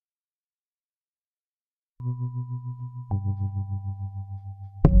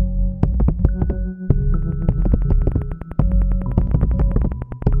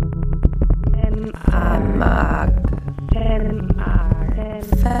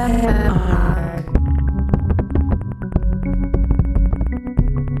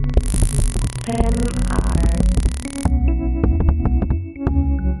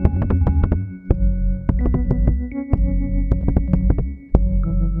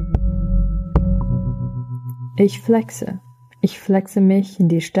Ich flexe. Ich flexe mich in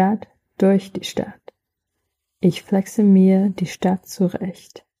die Stadt, durch die Stadt. Ich flexe mir die Stadt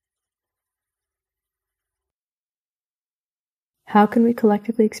zurecht. How can we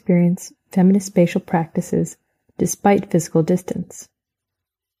collectively experience feminist spatial practices despite physical distance?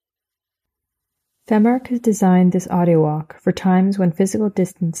 Femark has designed this audio walk for times when physical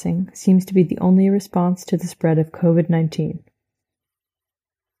distancing seems to be the only response to the spread of COVID-19.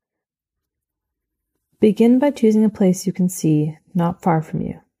 Begin by choosing a place you can see not far from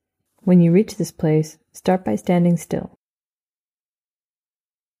you. When you reach this place, start by standing still.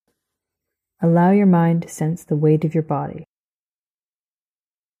 Allow your mind to sense the weight of your body.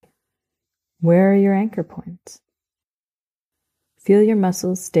 Where are your anchor points? Feel your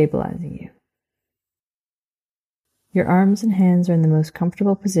muscles stabilizing you. Your arms and hands are in the most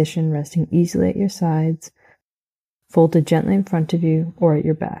comfortable position, resting easily at your sides, folded gently in front of you or at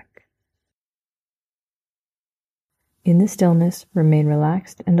your back. In the stillness, remain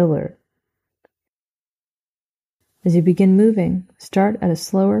relaxed and alert. As you begin moving, start at a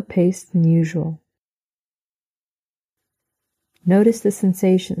slower pace than usual. Notice the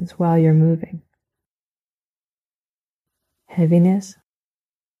sensations while you're moving. Heaviness,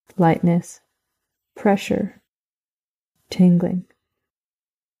 lightness, pressure, tingling,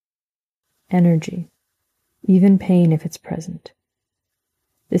 energy, even pain if it's present.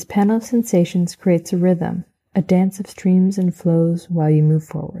 This panel of sensations creates a rhythm, a dance of streams and flows while you move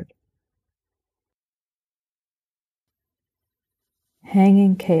forward.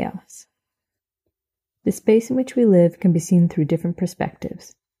 Hanging chaos. The space in which we live can be seen through different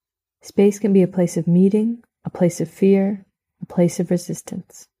perspectives. Space can be a place of meeting, a place of fear, a place of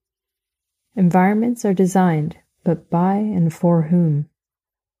resistance. Environments are designed, but by and for whom?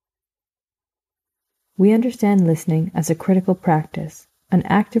 We understand listening as a critical practice, an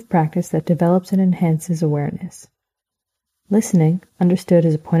active practice that develops and enhances awareness. Listening, understood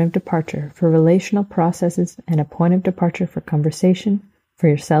as a point of departure for relational processes and a point of departure for conversation, for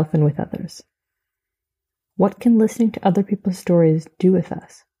yourself and with others. What can listening to other people's stories do with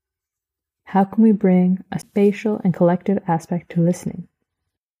us? How can we bring a spatial and collective aspect to listening?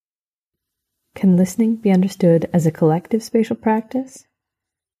 Can listening be understood as a collective spatial practice?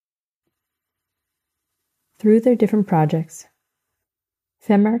 Through their different projects,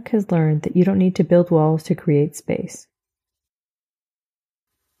 Femark has learned that you don't need to build walls to create space.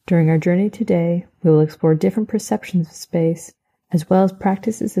 During our journey today, we will explore different perceptions of space, as well as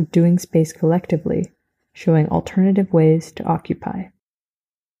practices of doing space collectively, showing alternative ways to occupy.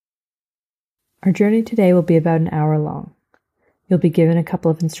 Our journey today will be about an hour long. You'll be given a couple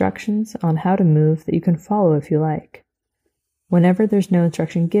of instructions on how to move that you can follow if you like. Whenever there's no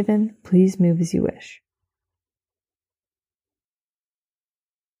instruction given, please move as you wish.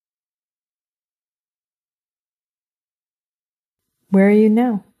 Where are you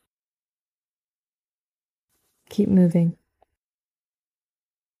now? Keep moving.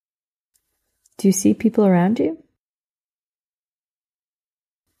 Do you see people around you?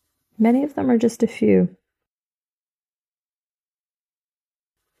 Many of them are just a few.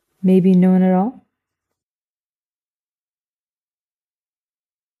 Maybe no one at all?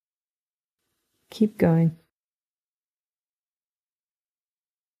 Keep going.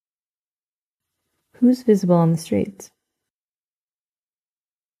 Who's visible on the streets?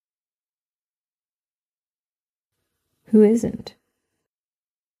 Who isn't?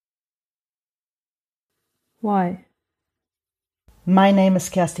 Why? My name is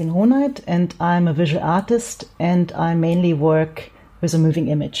Kerstin Roneit and I'm a visual artist and I mainly work with a moving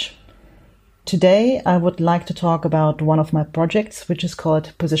image. Today I would like to talk about one of my projects, which is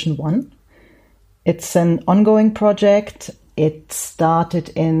called Position 1. It's an ongoing project. It started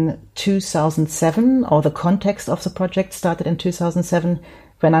in 2007, or the context of the project started in 2007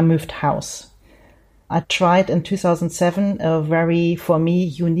 when I moved house. I tried in 2007 a very, for me,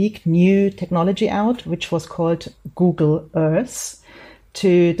 unique new technology out, which was called Google Earth,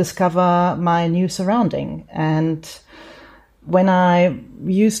 to discover my new surrounding. And when I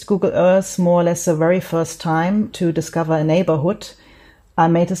used Google Earth more or less the very first time to discover a neighborhood, I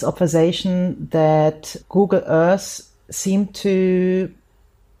made this observation that Google Earth seemed to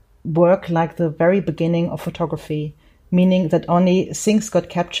work like the very beginning of photography, meaning that only things got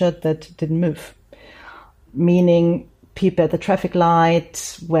captured that didn't move. Meaning people at the traffic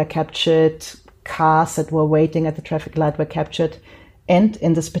light were captured, cars that were waiting at the traffic light were captured, and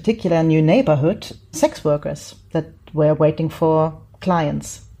in this particular new neighborhood, sex workers that were waiting for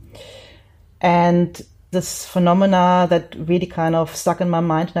clients. And this phenomena that really kind of stuck in my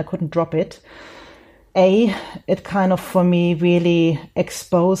mind and I couldn't drop it. It kind of, for me, really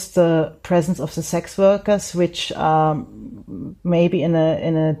exposed the presence of the sex workers, which maybe in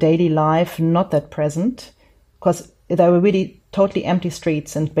a daily life not that present, because there were really totally empty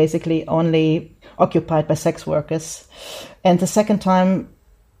streets and basically only occupied by sex workers. And the second time,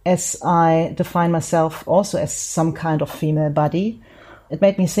 as I define myself also as some kind of female body, it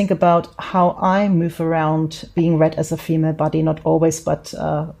made me think about how I move around being read as a female body, not always, but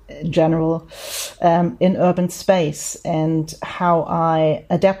in general, in urban space, and how I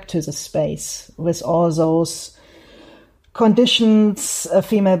adapt to the space with all those conditions a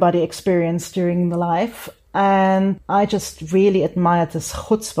female body experienced during the life. And I just really admired this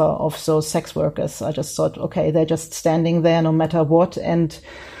chutzpah of those sex workers. I just thought, okay, they're just standing there no matter what. And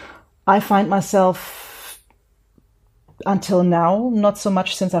I find myself, until now, not so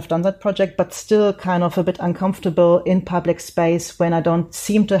much since I've done that project, but still kind of a bit uncomfortable in public space when I don't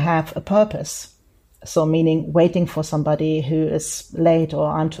seem to have a purpose. So meaning waiting for somebody who is late or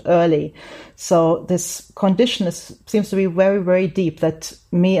I'm too early. So this condition seems to be very, very deep, that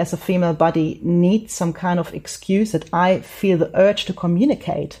me as a female body needs some kind of excuse, that I feel the urge to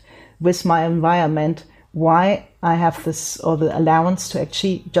communicate with my environment why I have this, or the allowance to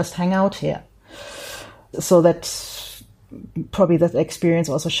actually just hang out here. So that probably that experience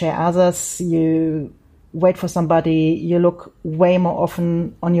also share others. You wait for somebody, you look way more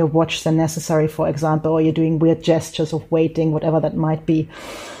often on your watch than necessary, for example, or you're doing weird gestures of waiting, whatever that might be.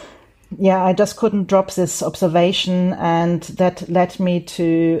 Yeah, I just couldn't drop this observation, and that led me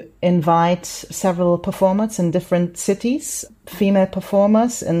to invite several performers in different cities, female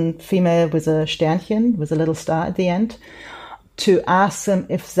performers, and female with a Sternchen, with a little star at the end, to ask them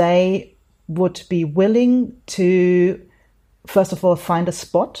if they would be willing to, first of all, find a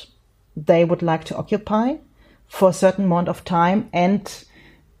spot they would like to occupy for a certain amount of time, and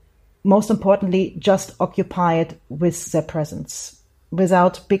most importantly, just occupy it with their presence,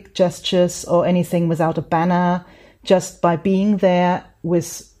 without big gestures or anything, without a banner, just by being there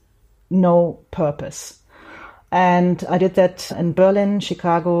with no purpose. And I did that in Berlin,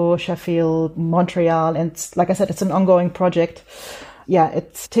 Chicago, Sheffield, Montreal, and like I said, it's an ongoing project. Yeah,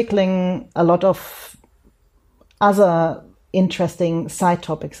 it's tickling a lot of other interesting side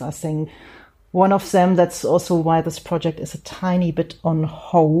topics, I think. One of them, that's also why this project is a tiny bit on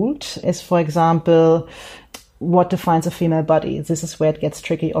hold, is, for example, what defines a female body. This is where it gets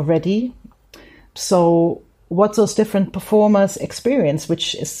tricky already. So what those different performers experience,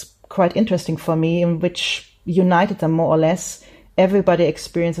 which is quite interesting for me, and which united them more or less, everybody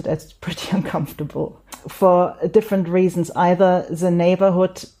experienced it as pretty uncomfortable for different reasons. Either the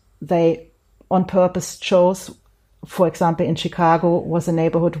neighborhood they on purpose chose, for example, in Chicago, was a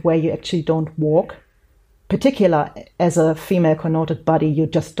neighborhood where you actually don't walk. Particular as a female connoted body, you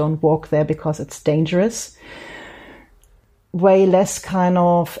just don't walk there because it's dangerous. Way less kind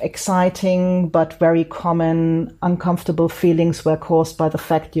of exciting, but very common uncomfortable feelings were caused by the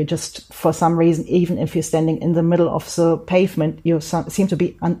fact you just, for some reason, even if you're standing in the middle of the pavement, you seem to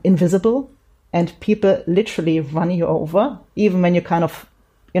be invisible, and people literally run you over, even when you kind of,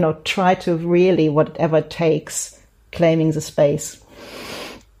 try to really, whatever it takes, claiming the space.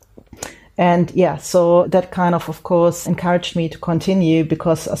 And yeah, so that kind of course, encouraged me to continue,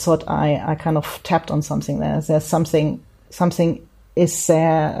 because I thought I kind of tapped on something there. There's something is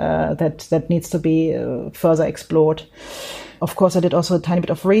there that needs to be further explored. Of course, I did also a tiny bit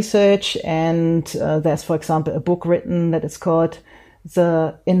of research, and there's, for example, a book written that is called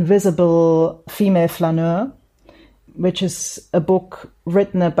The Invisible Female Flaneur, which is a book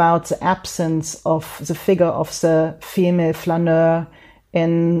written about the absence of the figure of the female flaneur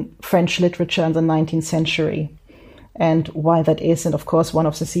in French literature in the 19th century, and why that is. And of course, one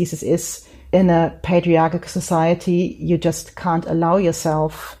of the theses is, in a patriarchal society, you just can't allow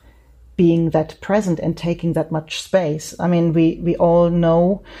yourself being that present and taking that much space. I mean, we all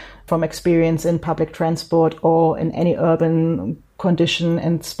know from experience in public transport or in any urban condition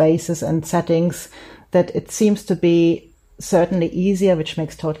and spaces and settings that it seems to be certainly easier, which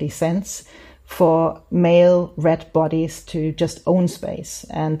makes totally sense, for male red bodies to just own space.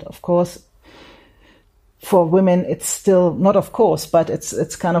 And of course, for women, it's still not, of course, but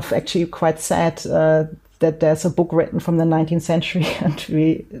it's kind of actually quite sad that there's a book written from the 19th century and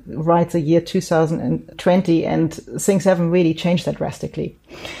we write the year 2020 and things haven't really changed that drastically.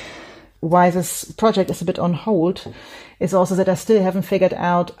 Why this project is a bit on hold is also that I still haven't figured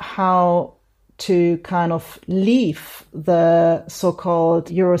out how to kind of leave the so-called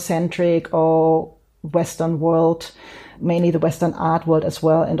Eurocentric or Western world, mainly the Western art world as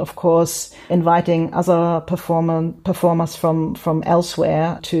well, and of course inviting other performers from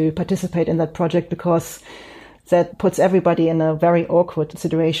elsewhere to participate in that project, because that puts everybody in a very awkward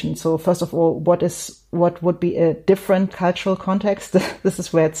situation. So first of all, what would be a different cultural context? This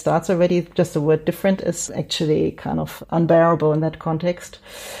is where it starts already. Just the word different is actually kind of unbearable in that context.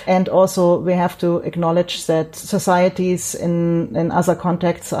 And also we have to acknowledge that societies in other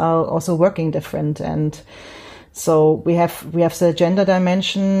contexts are also working different. And so we have the gender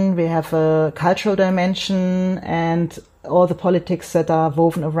dimension, we have a cultural dimension, and all the politics that are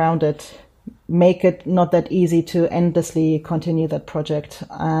woven around it make it not that easy to endlessly continue that project.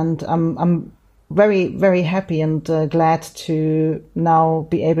 And I'm very, very happy and glad to now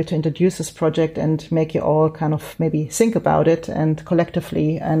be able to introduce this project and make you all kind of maybe think about it and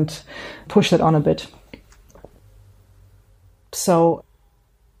collectively and push that on a bit. So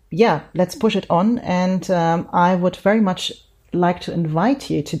yeah, let's push it on. And I would very much like to invite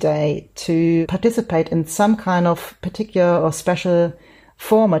you today to participate in some kind of particular or special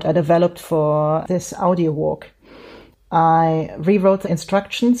format I developed for this audio walk. I rewrote the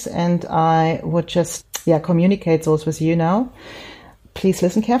instructions and I would just communicate those with you now. Please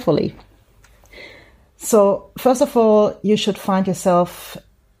listen carefully. So first of all, you should find yourself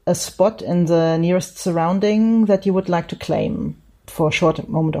a spot in the nearest surrounding that you would like to claim for a short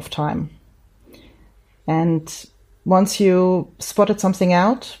moment of time. And once you spotted something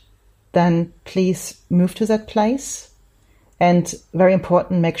out, then please move to that place. And very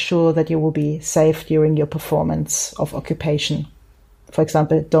important, make sure that you will be safe during your performance of occupation. For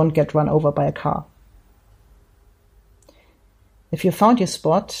example, don't get run over by a car. If you found your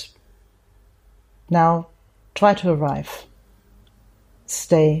spot, now try to arrive.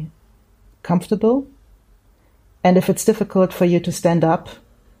 Stay comfortable. And if it's difficult for you to stand up,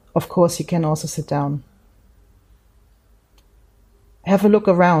 of course, you can also sit down. Have a look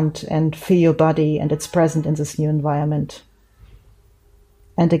around and feel your body and its presence in this new environment.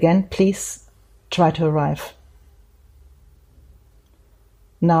 And again, please try to arrive.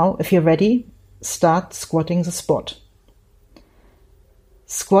 Now, if you're ready, start squatting the spot.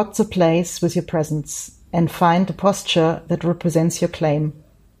 Squat the place with your presence and find a posture that represents your claim.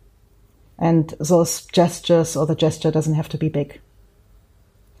 And those gestures, or the gesture doesn't have to be big.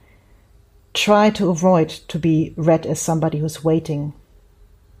 Try to avoid to be read as somebody who's waiting.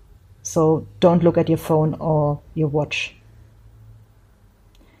 So don't look at your phone or your watch.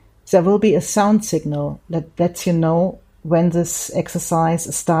 There will be a sound signal that lets you know when this exercise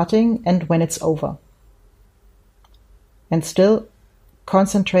is starting and when it's over. And still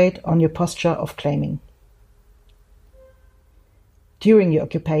concentrate on your posture of claiming. During your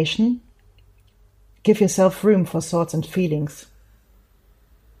occupation, give yourself room for thoughts and feelings.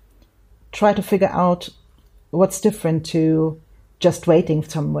 Try to figure out what's different to just waiting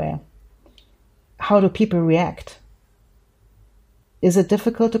somewhere. How do people react? Is it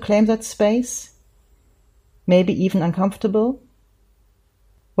difficult to claim that space? Maybe even uncomfortable?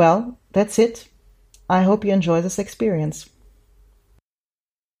 Well, that's it. I hope you enjoy this experience.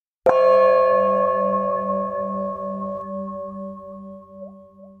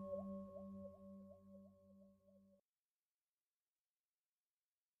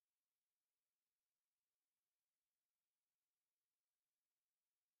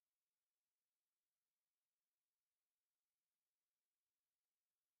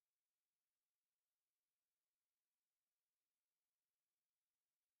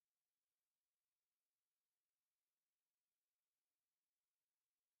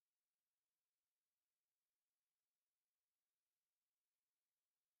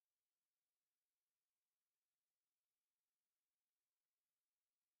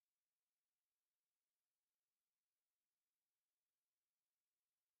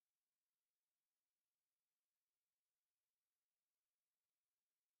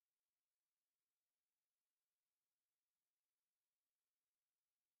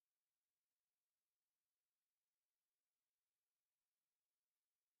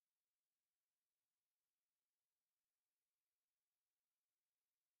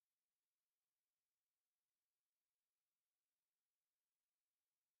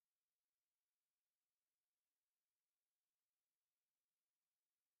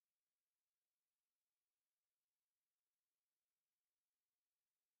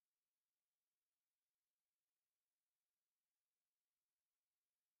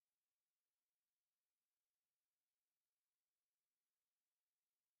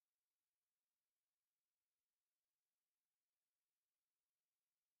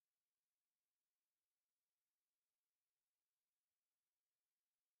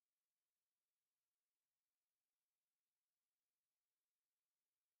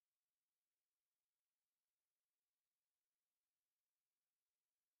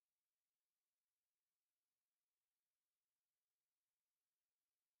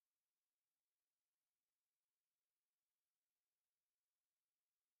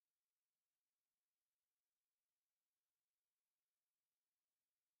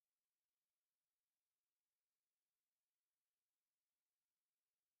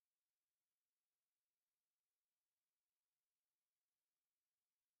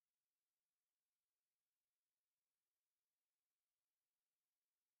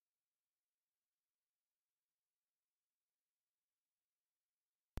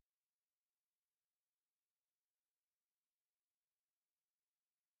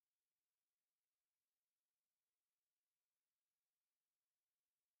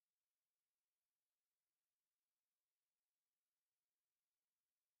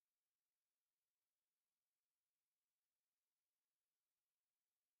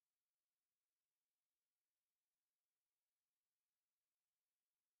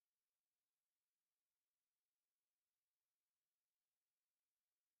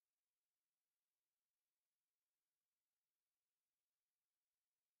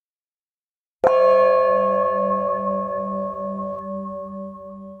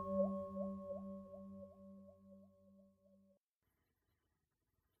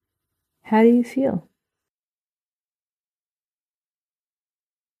 How do you feel?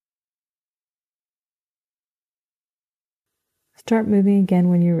 Start moving again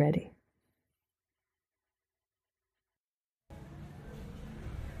when you're ready.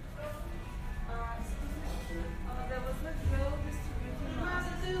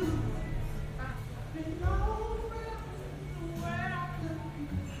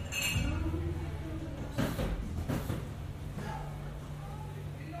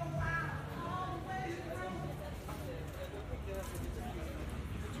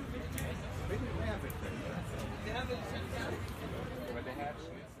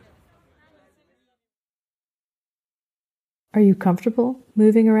 Are you comfortable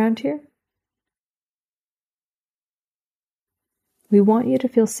moving around here? We want you to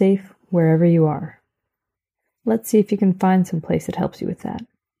feel safe wherever you are. Let's see if you can find some place that helps you with that.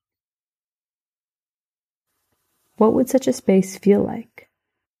 What would such a space feel like?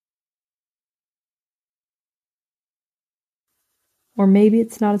 Or maybe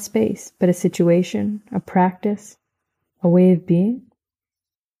it's not a space, but a situation, a practice, a way of being?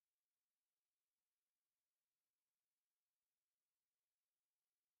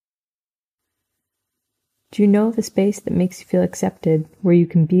 Do you know of a space that makes you feel accepted, where you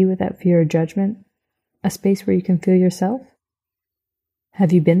can be without fear or judgment? A space where you can feel yourself?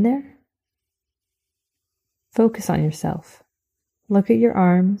 Have you been there? Focus on yourself. Look at your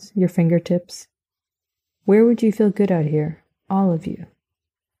arms, your fingertips. Where would you feel good out here, all of you?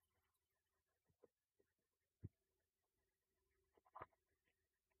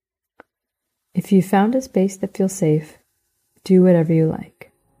 If you found a space that feels safe, do whatever you like.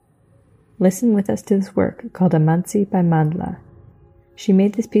 Listen with us to this work called Amanzi by Mandla. She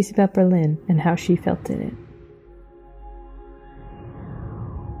made this piece about Berlin and how she felt in it.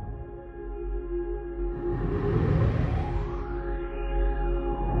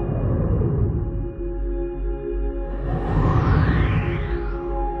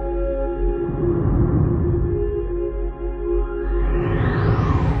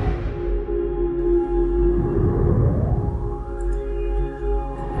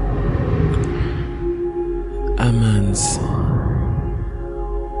 Amanzi.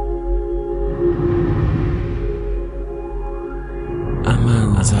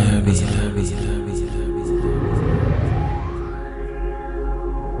 Amanzi ayabila.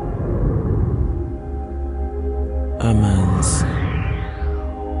 Amanzi.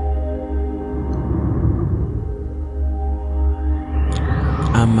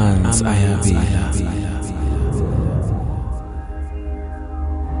 Amanzi ayabila.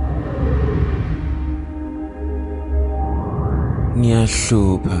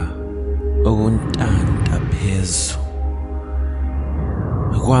 Ngiyahlupa ukuntanta phezu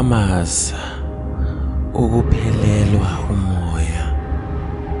kwamaza ukuphelelwa umoya,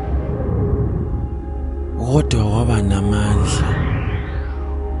 kodwa waba namandla.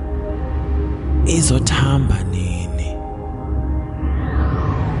 Izothamba nini?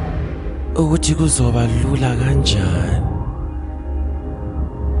 Ukuthi kuzoba lula kanjani?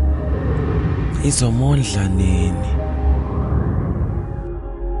 Izomondla nini?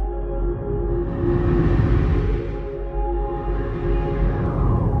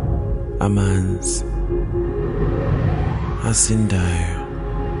 Amanzi asindayo,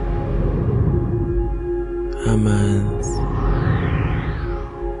 amanzi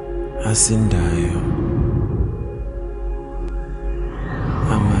asindayo,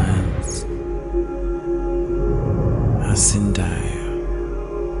 amanzi asindayo.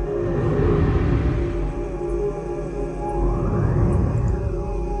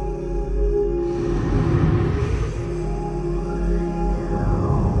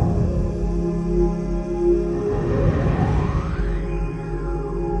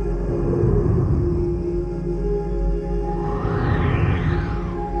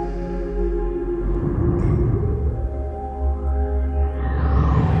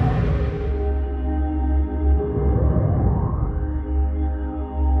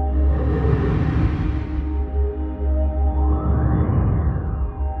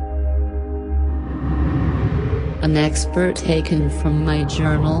 An expert taken from my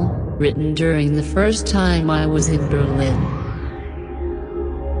journal, written during the first time I was in Berlin.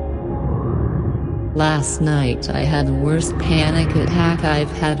 Last night I had the worst panic attack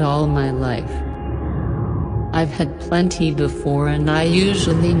I've had all my life. I've had plenty before and I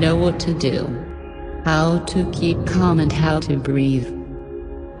usually know what to do. How to keep calm and how to breathe.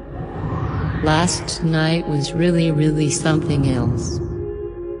 Last night was really something else.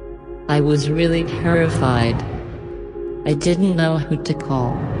 I was really terrified. I didn't know who to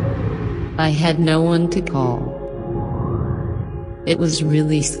call. I had no one to call. It was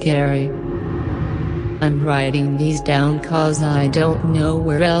really scary. I'm writing these down cause I don't know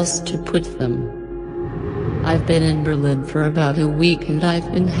where else to put them. I've been in Berlin for about a week and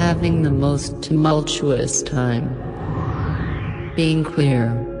I've been having the most tumultuous time. Being queer,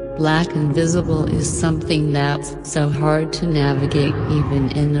 black and visible is something that's so hard to navigate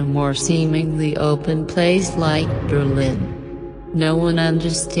even in a more seemingly open place like Berlin. No one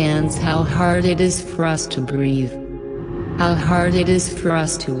understands how hard it is for us to breathe. How hard it is for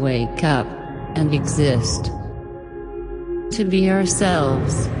us to wake up and exist. To be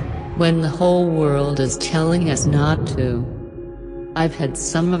ourselves, when the whole world is telling us not to. I've had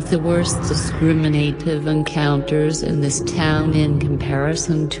some of the worst discriminative encounters in this town in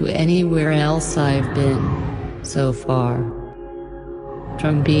comparison to anywhere else I've been, so far.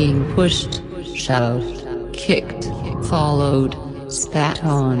 From being pushed, shoved, kicked, followed, spat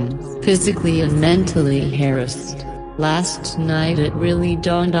on, physically and mentally harassed. Last night it really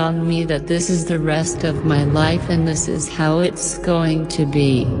dawned on me that this is the rest of my life and this is how it's going to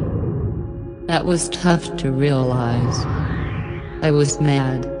be. That was tough to realize. I was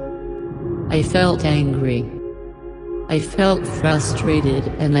mad. I felt angry. I felt frustrated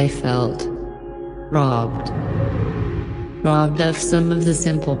and I felt robbed. Robbed of some of the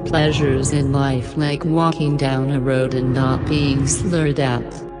simple pleasures in life like walking down a road and not being slurred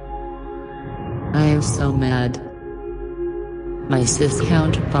at. I am so mad. My cis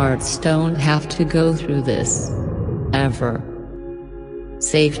counterparts don't have to go through this. Ever.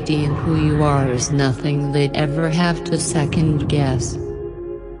 Safety in who you are is nothing they'd ever have to second guess.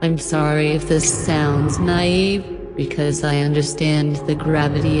 I'm sorry if this sounds naive, because I understand the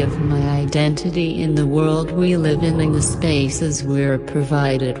gravity of my identity in the world we live in and the spaces we're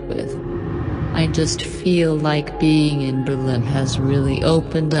provided with. I just feel like being in Berlin has really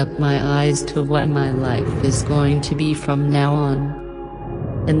opened up my eyes to what my life is going to be from now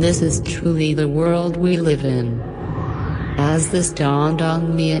on. And this is truly the world we live in. As this dawned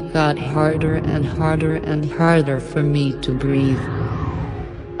on me, it got harder and harder and harder for me to breathe.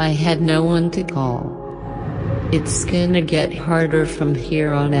 I had no one to call. It's gonna get harder from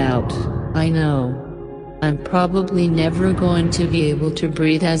here on out, I know. I'm probably never going to be able to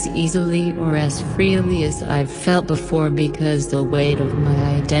breathe as easily or as freely as I've felt before because the weight of my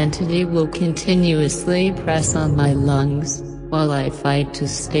identity will continuously press on my lungs, while I fight to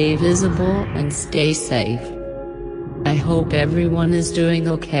stay visible and stay safe. I hope everyone is doing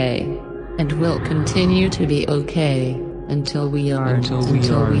okay, and will continue to be okay, until we are, until we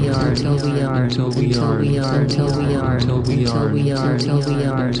are, until we are, until we are, until we are, until we are, until we are, until we are,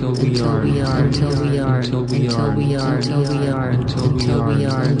 until we are, until we are, until we are, until we are, until we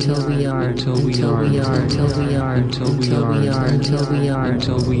are, until we are, until we are, until we are, until we are, until we are,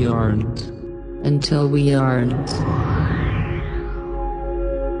 until we aren't, until we aren't.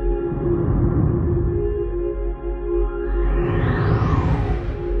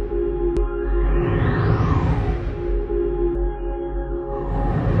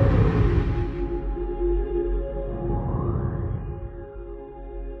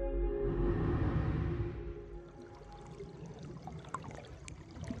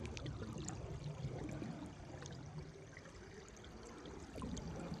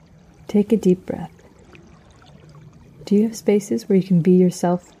 Take a deep breath. Do you have spaces where you can be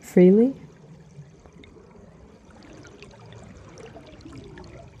yourself freely?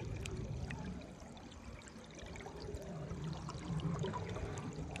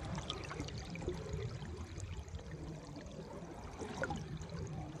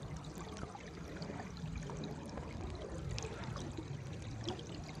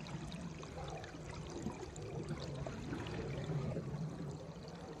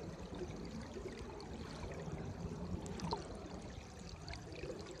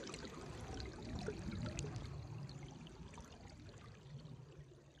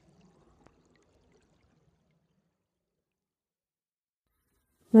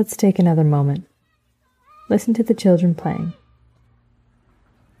 Let's take another moment. Listen to the children playing.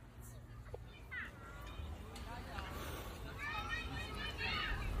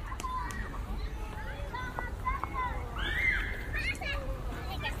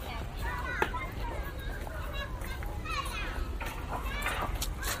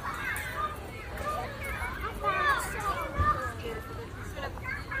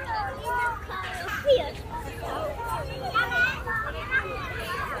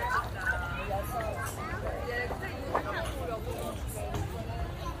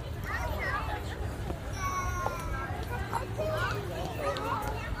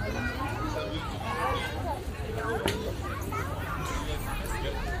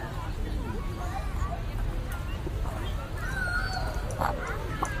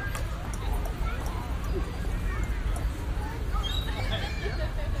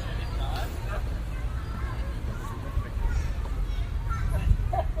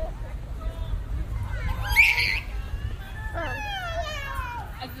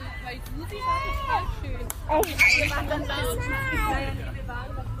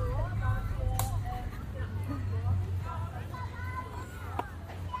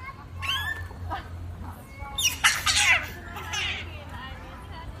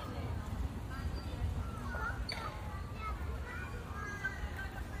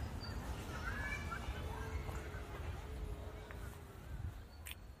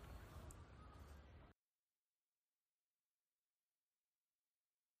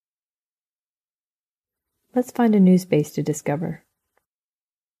 Let's find a new space to discover.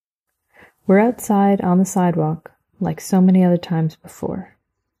 We're outside on the sidewalk, like so many other times before.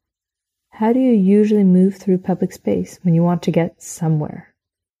 How do you usually move through public space when you want to get somewhere?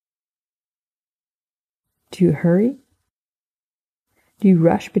 Do you hurry? Do you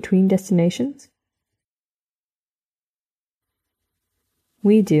rush between destinations?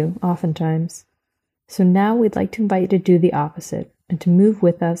 We do, oftentimes. So now we'd like to invite you to do the opposite and to move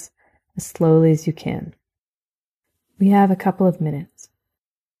with us as slowly as you can. We have a couple of minutes.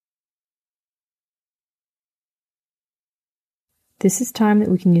 This is time that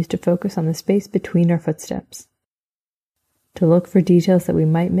we can use to focus on the space between our footsteps, to look for details that we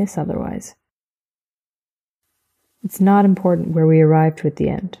might miss otherwise. It's not important where we arrive to at the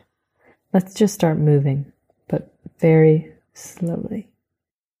end. Let's just start moving, but very slowly.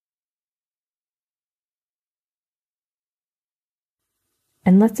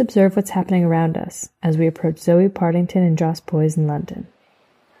 And let's observe what's happening around us as we approach Zoe Partington and Joss Boys in London.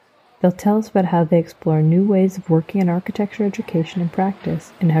 They'll tell us about how they explore new ways of working in architecture education and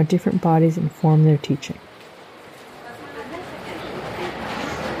practice, and how different bodies inform their teaching.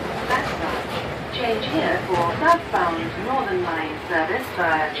 Change here for southbound Northern Line service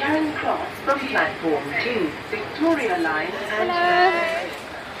via Charing Cross from platform 2, Victoria Line and...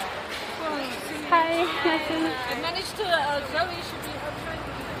 Hi, I managed to, Zoe should be outside.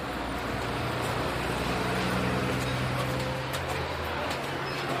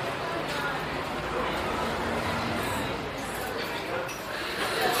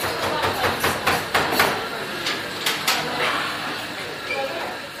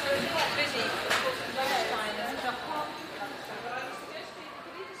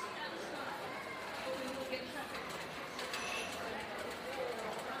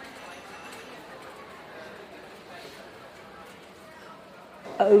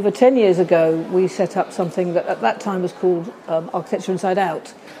 Over 10 years ago, we set up something that at that time was called Architecture Inside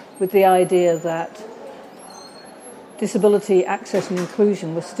Out, with the idea that disability, access and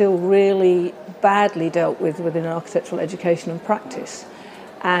inclusion was still really badly dealt with within architectural education and practice,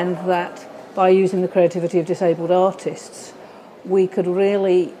 and that by using the creativity of disabled artists, we could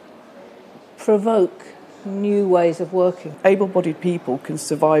really provoke new ways of working. Able-bodied people can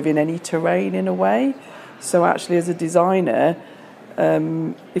survive in any terrain in a way, so actually as a designer,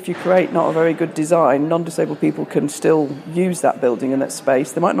 if you create not a very good design, non-disabled people can still use that building and that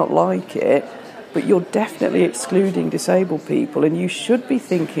space. They might not like it, but you're definitely excluding disabled people, and you should be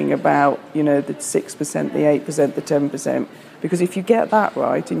thinking about, the 6%, the 8%, the 10%, because if you get that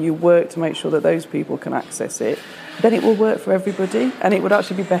right and you work to make sure that those people can access it, then it will work for everybody, and it would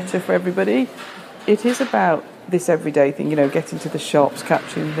actually be better for everybody. It is about this everyday thing, getting to the shops,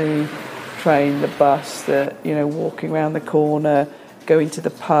 catching the train, the bus, walking around the corner, going to the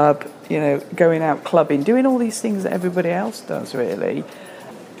pub, going out clubbing, doing all these things that everybody else does, really.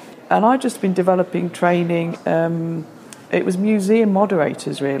 And I've just been developing training. It was museum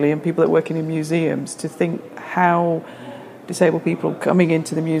moderators, really, and people that work in museums to think how disabled people coming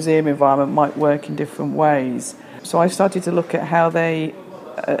into the museum environment might work in different ways. So I started to look at how they,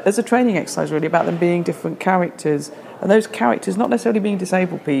 as a training exercise, really, about them being different characters. And those characters not necessarily being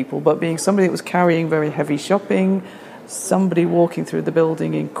disabled people, but being somebody that was carrying very heavy shopping, somebody walking through the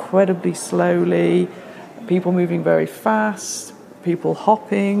building incredibly slowly, people moving very fast, people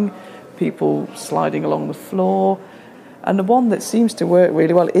hopping, people sliding along the floor. And the one that seems to work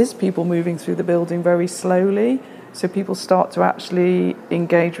really well is people moving through the building very slowly. So people start to actually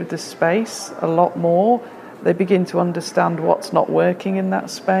engage with the space a lot more. They begin to understand what's not working in that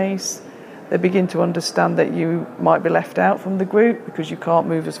space. They begin to understand that you might be left out from the group because you can't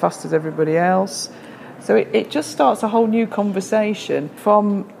move as fast as everybody else. So it just starts a whole new conversation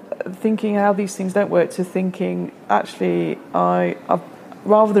from thinking how these things don't work to thinking, actually, I've,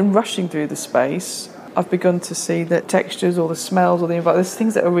 rather than rushing through the space, I've begun to see that textures or the smells or the environment, there's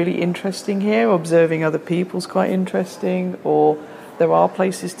things that are really interesting here. Observing other people's quite interesting, or there are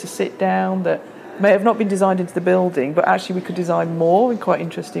places to sit down that may have not been designed into the building, but actually we could design more in quite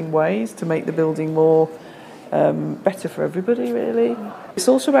interesting ways to make the building more better for everybody, really. It's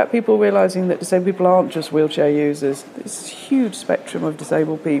also about people realising that disabled people aren't just wheelchair users. There's a huge spectrum of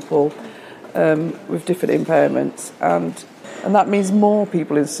disabled people with different impairments, and that means more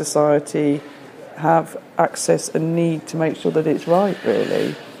people in society have access and need to make sure that it's right,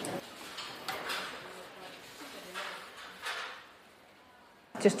 really.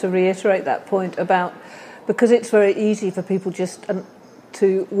 Just to reiterate that point about, because it's very easy for people just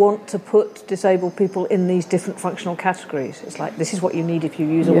to want to put disabled people in these different functional categories. It's like, this is what you need if you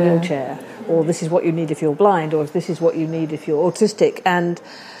use a wheelchair, or this is what you need if you're blind, or this is what you need if you're autistic. And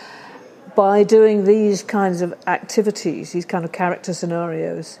by doing these kinds of activities, these kind of character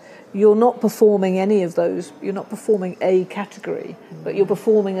scenarios, you're not performing any of those. You're not performing a category, but you're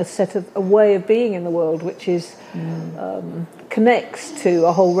performing a way of being in the world, which is connects to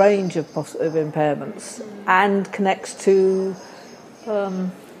a whole range of impairments and connects to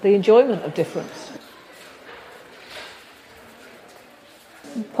the enjoyment of difference.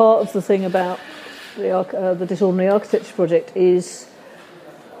 Part of the thing about the Disordinary Architecture Project is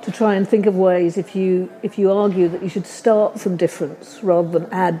to try and think of ways, if you argue that you should start from difference rather than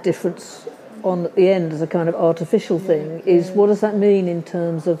add difference on at the end as a kind of artificial thing, is what does that mean in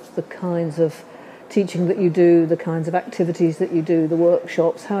terms of the kinds of teaching that you do, the kinds of activities that you do, the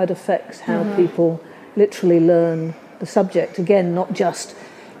workshops, how it affects how people literally learn the subject. Again, not just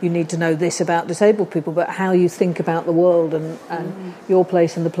you need to know this about disabled people, but how you think about the world and your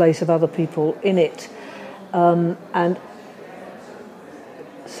place and the place of other people in it. And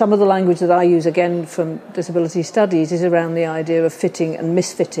some of the language that I use, again, from disability studies, is around the idea of fitting and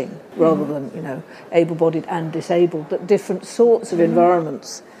misfitting, rather than, able-bodied and disabled, that different sorts of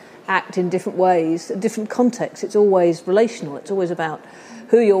environments act in different ways, different contexts. It's always relational. It's always about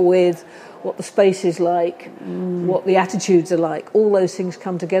who you're with, what the space is like, what the attitudes are like. All those things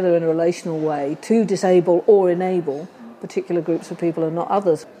come together in a relational way to disable or enable particular groups of people and not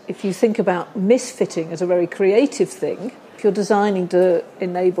others. If you think about misfitting as a very creative thing, if you're designing to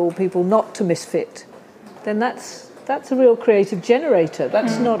enable people not to misfit, then that's a real creative generator.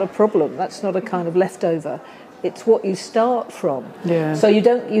 That's not a problem. That's not a kind of leftover. It's what you start from. Yeah. So you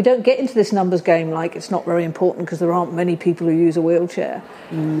don't get into this numbers game like it's not very important because there aren't many people who use a wheelchair.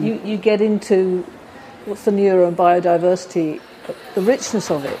 You get into what's the neuro and biodiversity, the richness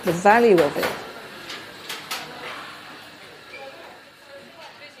of it, the value of it.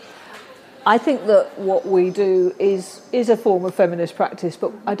 I think that what we do is a form of feminist practice,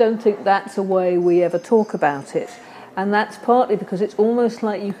 but I don't think that's a way we ever talk about it. And that's partly because it's almost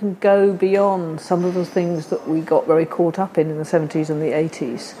like you can go beyond some of the things that we got very caught up in the 70s and the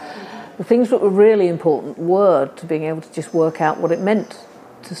 80s. The things that were really important were to being able to just work out what it meant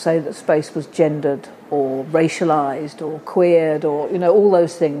to say that space was gendered or racialised or queered or, all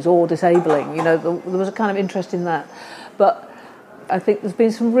those things, or disabling. There was a kind of interest in that. But I think there's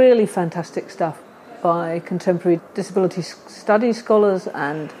been some really fantastic stuff by contemporary disability studies scholars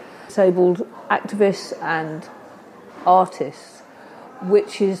and disabled activists and artists,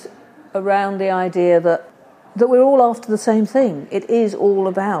 which is around the idea that we're all after the same thing. It is all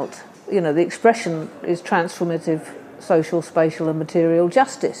about, the expression is transformative social, spatial and material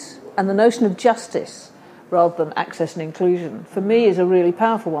justice. And the notion of justice rather than access and inclusion, for me, is a really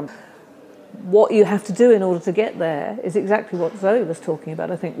powerful one. What you have to do in order to get there is exactly what Zoe was talking about,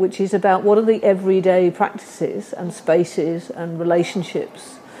 I think, which is about what are the everyday practices and spaces and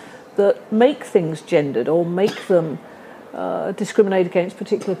relationships that make things gendered or make them discriminate against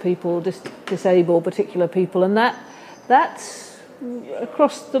particular people, disable particular people, and that's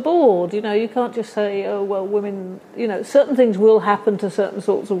across the board. You can't just say, oh well, women. Certain things will happen to certain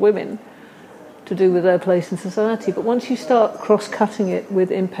sorts of women to do with their place in society, but once you start cross-cutting it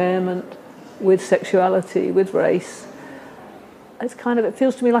with impairment, with sexuality, with race, it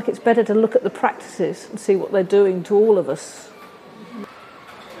feels to me like it's better to look at the practices and see what they're doing to all of us.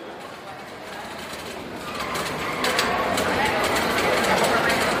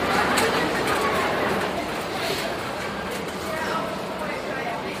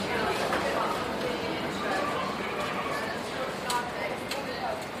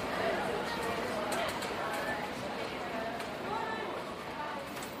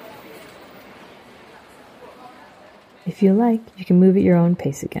 If you like, you can move at your own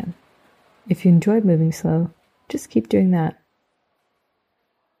pace again. If you enjoyed moving slow, just keep doing that.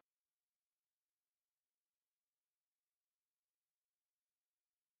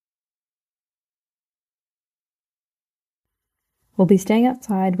 We'll be staying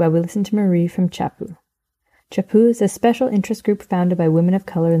outside while we listen to Marie from Chapu. Chapu is a special interest group founded by women of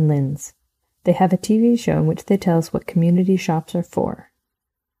color in Linz. They have a TV show in which they tell us what community shops are for.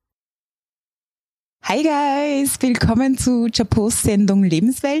 Hi guys, willkommen zu Chapos Sendung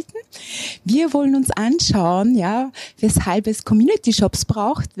Lebenswelten. Wir wollen uns anschauen, ja, weshalb es Community Shops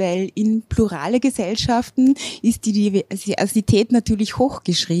braucht, weil in plurale Gesellschaften ist die Diversität natürlich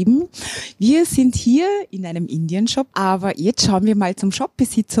hochgeschrieben. Wir sind hier in einem Indian Shop, aber jetzt schauen wir mal zum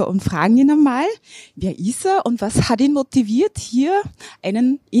Shopbesitzer und fragen ihn einmal, wer ist er und was hat ihn motiviert, hier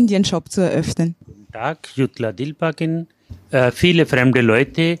einen Indian Shop zu eröffnen. Guten Tag, Jutla Dilbakin. Viele fremde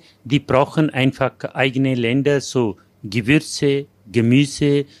Leute, die brauchen einfach eigene Länder, so Gewürze,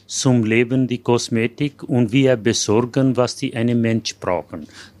 Gemüse zum Leben, die Kosmetik und wir besorgen, was die einen Mensch brauchen.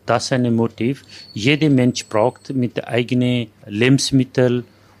 Das ist ein Motiv. Jeder Mensch braucht mit eigenen Lebensmitteln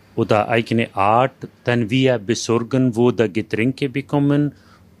oder eigene Art, dann wir besorgen, wo da Getränke bekommen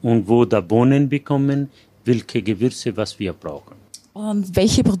und wo da Bohnen bekommen, welche Gewürze, was wir brauchen. Und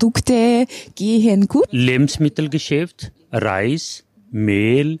welche Produkte gehen gut? Lebensmittelgeschäft, Reis,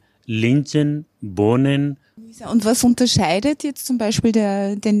 Mehl, Linsen, Bohnen. Und was unterscheidet jetzt zum Beispiel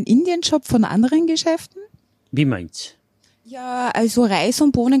den Indian Shop von anderen Geschäften? Wie meinst du? Ja, also Reis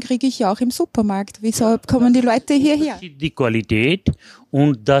und Bohnen kriege ich ja auch im Supermarkt. Wieso kommen die Leute hierher? Die Qualität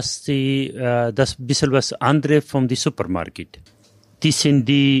und das bisschen was anderes vom Supermarkt. Die sind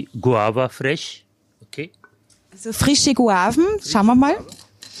die Guava fresh, okay? Also frische Guaven, schauen wir mal.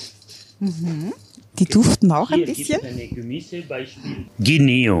 Mhm. Die duften auch ein bisschen. Hier gibt es ein Gemüsebeispiel.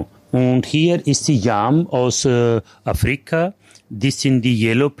 Guineo. Und hier ist die Yam aus Afrika. Das sind die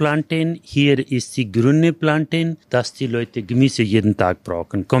Yellow Plantain. Hier ist die grüne Plantain, dass die Leute Gemüse jeden Tag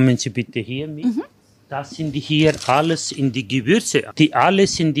brauchen. Kommen Sie bitte hier mit. Mhm. Das sind hier alles in die Gewürze. Die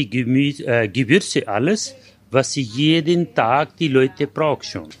alles in die Gewürze alles, was sie jeden Tag die Leute brauchen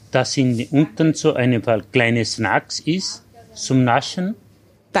schon. Das sind unten so ein Fall kleine Snacks ist zum Naschen.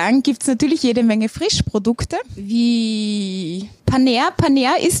 Dann gibt's natürlich jede Menge Frischprodukte, wie Paneer.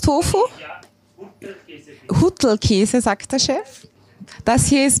 Paneer ist Tofu. Ja, Huttelkäse. Huttelkäse, sagt der Chef. Das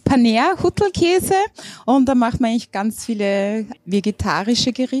hier ist Paneer, Huttelkäse. Und da macht man eigentlich ganz viele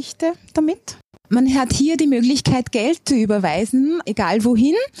vegetarische Gerichte damit. Man hat hier die Möglichkeit, Geld zu überweisen, egal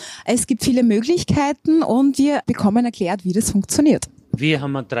wohin. Es gibt viele Möglichkeiten und wir bekommen erklärt, wie das funktioniert. Wir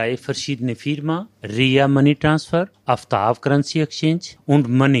haben 3 verschiedene Firmen, RIA Money Transfer, Aftab Currency Exchange und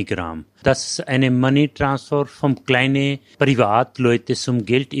MoneyGram. Das ist eine Money Transfer von kleinen Privatleuten zum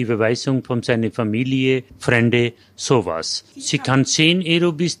Geldüberweisung von seiner Familie, Freunde, sowas. Sie kann 10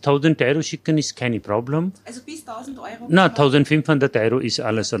 Euro bis 1000 Euro schicken, ist kein Problem. Also bis 1000 Euro? Na, 1500 Euro ist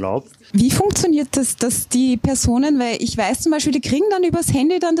alles erlaubt. Wie funktioniert das, dass die Personen, weil ich weiß zum Beispiel, die kriegen dann übers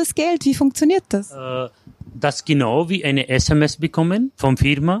Handy dann das Geld. Wie funktioniert das? Das genau wie eine SMS bekommen vom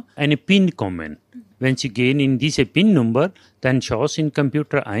Firma, eine PIN kommen. Wenn Sie gehen in diese PIN-Nummer, dann schauen Sie in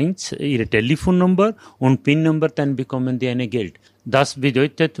Computer 1 Ihre Telefonnummer und PIN-Nummer, dann bekommen die eine Geld. Das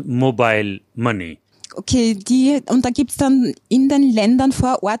bedeutet Mobile Money. Okay, und da gibt's dann in den Ländern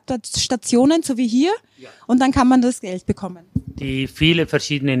vor Ort dort Stationen, so wie hier, ja. Und dann kann man das Geld bekommen. Die viele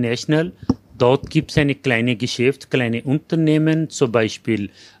verschiedene National, dort gibt's eine kleine Geschäft, kleine Unternehmen, zum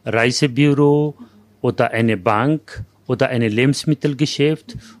Beispiel Reisebüro, oder eine Bank oder ein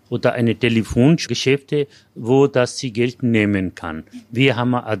Lebensmittelgeschäft oder eine Telefongeschäfte, wo das sie Geld nehmen kann. Wir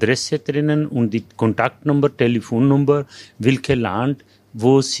haben eine Adresse drinnen und die Kontaktnummer, Telefonnummer, welches Land,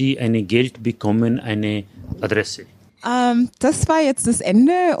 wo sie eine Geld bekommen, eine Adresse. Das war jetzt das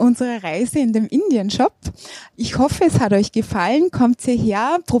Ende unserer Reise in dem Indian Shop. Ich hoffe, es hat euch gefallen. Kommt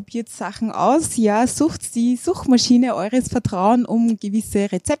hierher, probiert Sachen aus. Ja, sucht die Suchmaschine eures Vertrauens, um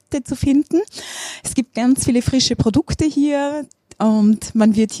gewisse Rezepte zu finden. Es gibt ganz viele frische Produkte hier und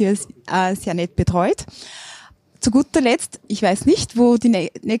man wird hier sehr nett betreut. Zu guter Letzt, ich weiß nicht, wo die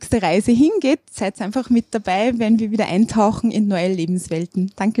nächste Reise hingeht. Seid einfach mit dabei, wenn wir wieder eintauchen in neue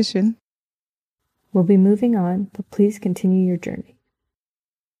Lebenswelten. Dankeschön. We'll be moving on, but please continue your journey.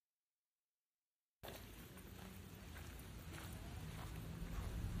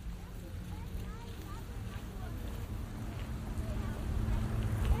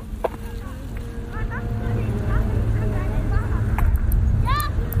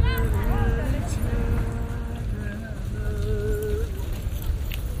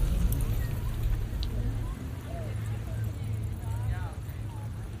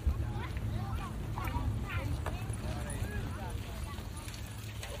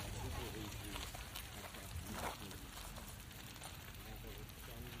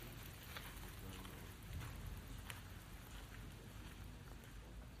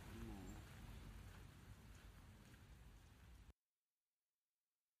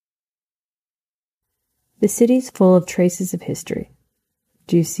 The city's full of traces of history.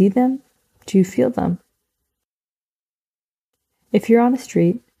 Do you see them? Do you feel them? If you're on a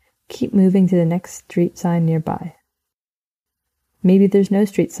street, Keep moving to the next street sign nearby. Maybe there's no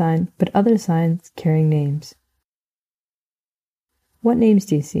street sign, but other signs carrying names. What names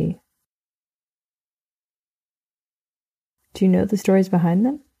do you see? Do you know the stories behind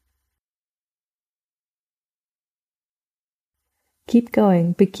them? Keep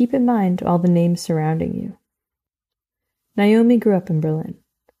going, but keep in mind all the names surrounding you. Naomi grew up in Berlin.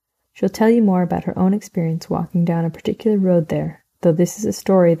 She'll tell you more about her own experience walking down a particular road there, though this is a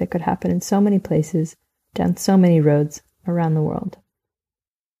story that could happen in so many places, down so many roads around the world.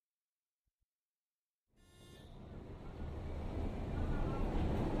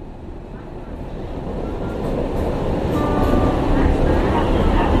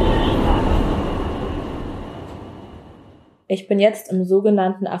 Ich bin jetzt im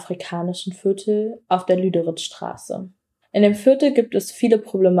sogenannten afrikanischen Viertel auf der Lüderitzstraße. In dem Viertel gibt es viele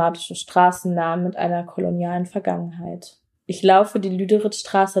problematische Straßennamen mit einer kolonialen Vergangenheit. Ich laufe die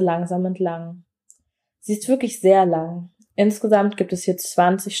Lüderitzstraße langsam entlang. Sie ist wirklich sehr lang. Insgesamt gibt es hier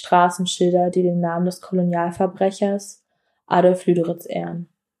 20 Straßenschilder, die den Namen des Kolonialverbrechers Adolf Lüderitz ehren.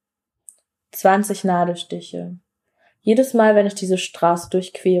 20 Nadelstiche. Jedes Mal, wenn ich diese Straße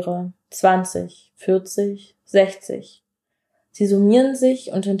durchquere. 20, 40, 60. Sie summieren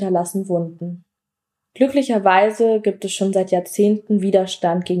sich und hinterlassen Wunden. Glücklicherweise gibt es schon seit Jahrzehnten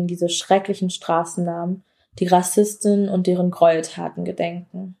Widerstand gegen diese schrecklichen Straßennamen, die Rassisten und deren Gräueltaten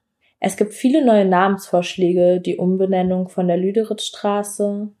gedenken. Es gibt viele neue Namensvorschläge, die Umbenennung von der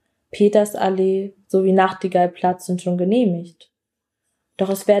Lüderitzstraße, Petersallee sowie Nachtigallplatz sind schon genehmigt. Doch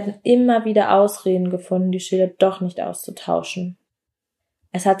es werden immer wieder Ausreden gefunden, die Schilder doch nicht auszutauschen.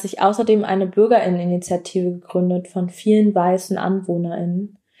 Es hat sich außerdem eine Bürgerinneninitiative gegründet von vielen weißen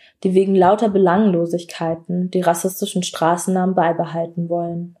AnwohnerInnen, die wegen lauter Belanglosigkeiten die rassistischen Straßennamen beibehalten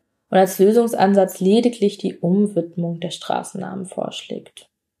wollen und als Lösungsansatz lediglich die Umwidmung der Straßennamen vorschlägt.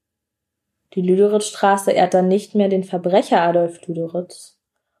 Die Lüderitzstraße ehrt dann nicht mehr den Verbrecher Adolf Lüderitz,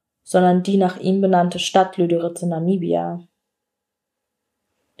 sondern die nach ihm benannte Stadt Lüderitz in Namibia.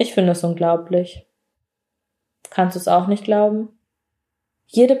 Ich finde es unglaublich. Kannst du es auch nicht glauben?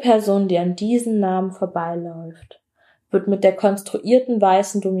 Jede Person, die an diesen Namen vorbeiläuft, wird mit der konstruierten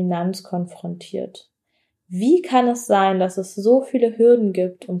weißen Dominanz konfrontiert. Wie kann es sein, dass es so viele Hürden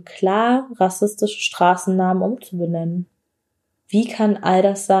gibt, um klar rassistische Straßennamen umzubenennen? Wie kann all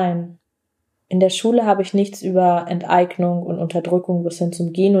das sein? In der Schule habe ich nichts über Enteignung und Unterdrückung bis hin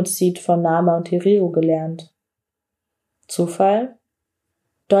zum Genozid von Nama und Herero gelernt. Zufall?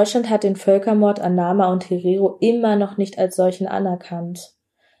 Deutschland hat den Völkermord an Nama und Herero immer noch nicht als solchen anerkannt.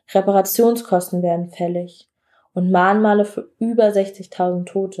 Reparationskosten werden fällig und Mahnmale für über 60.000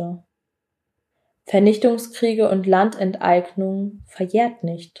 Tote. Vernichtungskriege und Landenteignung verjährt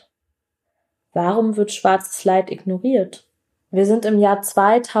nicht. Warum wird schwarzes Leid ignoriert? Wir sind im Jahr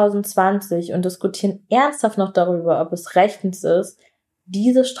 2020 und diskutieren ernsthaft noch darüber, ob es rechtens ist,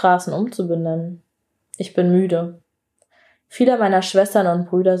 diese Straßen umzubenennen. Ich bin müde. Viele meiner Schwestern und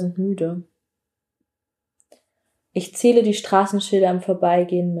Brüder sind müde. Ich zähle die Straßenschilder im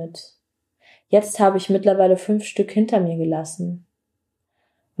Vorbeigehen mit. Jetzt habe ich mittlerweile 5 Stück hinter mir gelassen.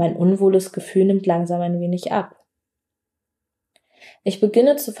 Mein unwohles Gefühl nimmt langsam ein wenig ab. Ich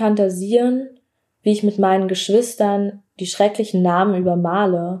beginne zu fantasieren, wie ich mit meinen Geschwistern die schrecklichen Namen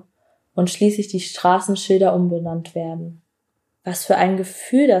übermale und schließlich die Straßenschilder umbenannt werden. Was für ein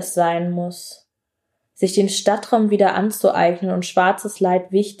Gefühl das sein muss, sich den Stadtraum wieder anzueignen und schwarzes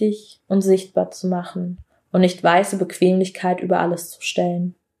Leid wichtig und sichtbar zu machen und nicht weiße Bequemlichkeit über alles zu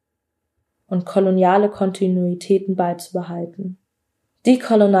stellen und koloniale Kontinuitäten beizubehalten.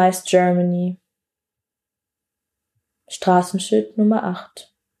 Decolonized Germany. Straßenschild Nummer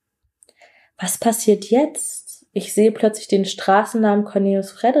 8. Was passiert jetzt? Ich sehe plötzlich den Straßennamen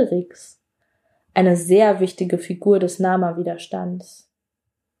Cornelius Frederiks, eine sehr wichtige Figur des Nama-Widerstands.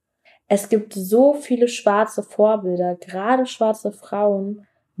 Es gibt so viele schwarze Vorbilder, gerade schwarze Frauen,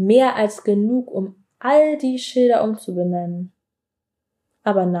 mehr als genug, um all die Schilder umzubenennen.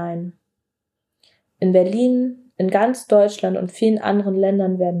 Aber nein. In Berlin, in ganz Deutschland und vielen anderen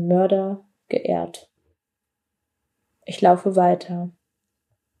Ländern werden Mörder geehrt. Ich laufe weiter.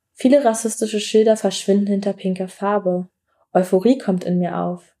 Viele rassistische Schilder verschwinden hinter pinker Farbe. Euphorie kommt in mir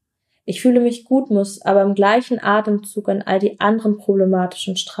auf. Ich fühle mich gut, muss aber im gleichen Atemzug an all die anderen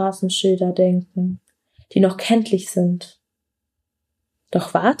problematischen Straßenschilder denken, die noch kenntlich sind.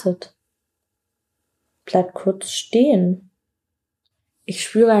 Doch wartet. Bleibt kurz stehen. Ich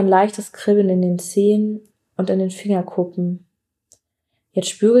spüre ein leichtes Kribbeln in den Zehen und in den Fingerkuppen. Jetzt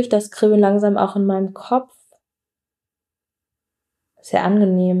spüre ich das Kribbeln langsam auch in meinem Kopf. Sehr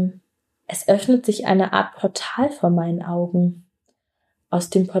angenehm. Es öffnet sich eine Art Portal vor meinen Augen. Aus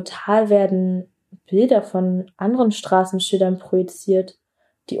dem Portal werden Bilder von anderen Straßenschildern projiziert,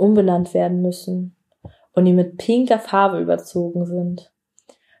 die umbenannt werden müssen und die mit pinker Farbe überzogen sind,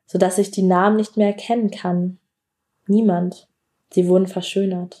 sodass ich die Namen nicht mehr erkennen kann. Niemand. Sie wurden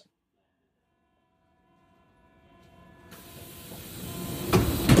verschönert.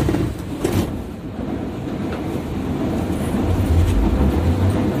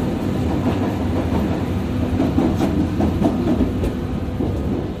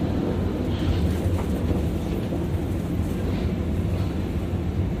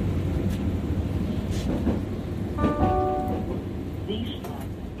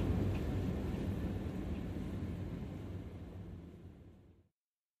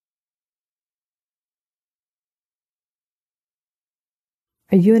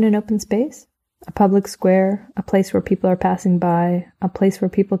 Are you in an open space? A public square? A place where people are passing by? A place where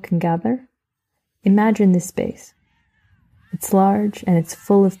people can gather? Imagine this space. It's large and it's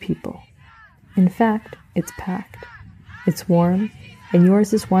full of people. In fact, it's packed. It's warm, and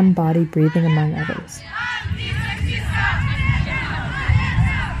yours is one body breathing among others.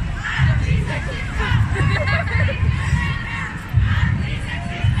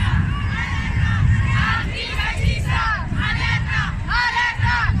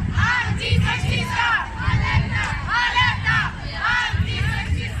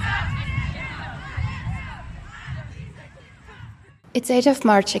 It's 8th of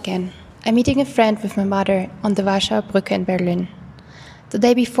March again. I'm meeting a friend with my mother on the Warschauer Brücke in Berlin. The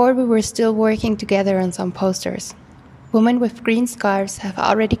day before we were still working together on some posters. Women with green scarves have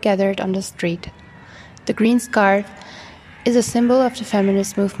already gathered on the street. The green scarf is a symbol of the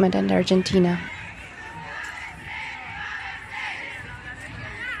feminist movement in Argentina.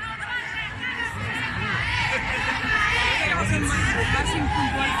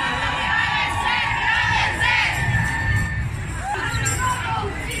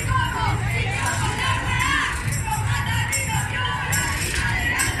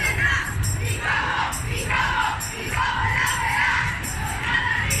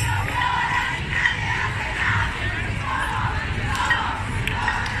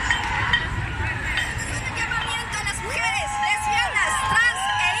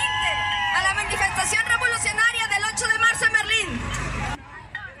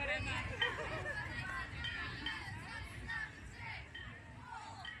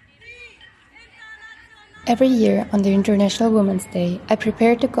 Every year, on the International Women's Day, I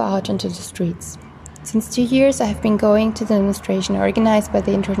prepare to go out into the streets. Since 2 years, I have been going to the demonstration organized by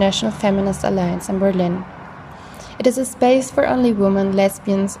the International Feminist Alliance in Berlin. It is a space for only women,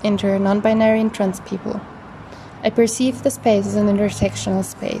 lesbians, inter, non-binary and trans people. I perceive the space as an intersectional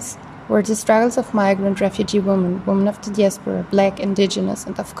space, where the struggles of migrant refugee women, women of the diaspora, black, indigenous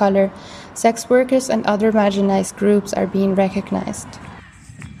and of color, sex workers and other marginalized groups are being recognized.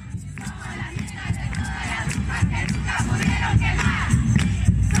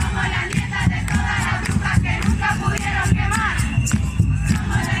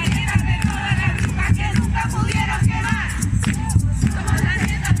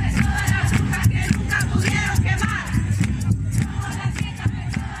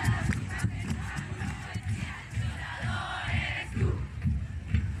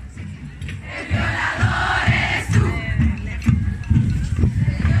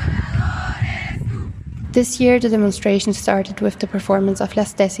 This year, the demonstration started with the performance of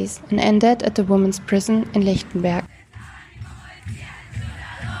Las Tesis and ended at the women's prison in Lichtenberg.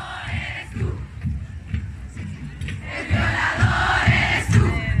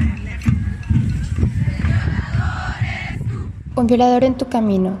 Un violador en tu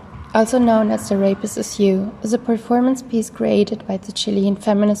camino, also known as The Rapist Is You, is a performance piece created by the Chilean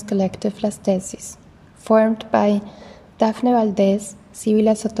feminist collective Las Tesis, formed by Dafne Valdez,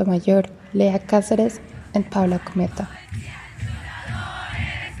 Sibila Sotomayor, Lea Cáceres, and Paula Cometa.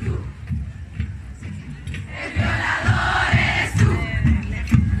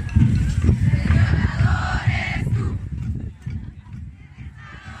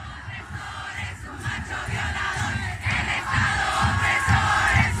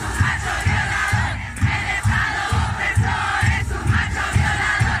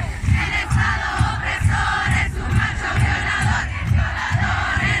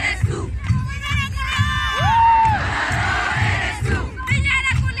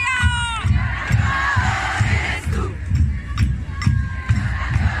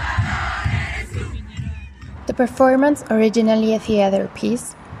 The performance, originally a theater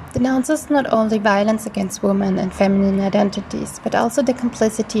piece, denounces not only violence against women and feminine identities, but also the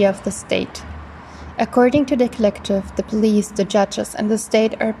complicity of the state. According to the collective, the police, the judges, and the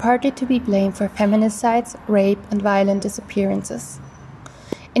state are partly to be blamed for feminicides, rape, and violent disappearances.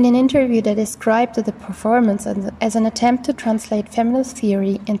 In an interview, they described the performance as an attempt to translate feminist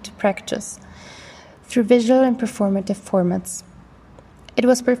theory into practice through visual and performative formats. It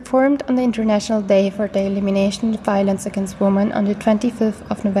was performed on the International Day for the Elimination of Violence Against Women on the 25th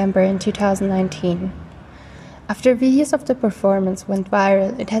of November in 2019. After videos of the performance went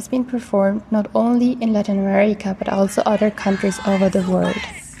viral, it has been performed not only in Latin America but also other countries over the world.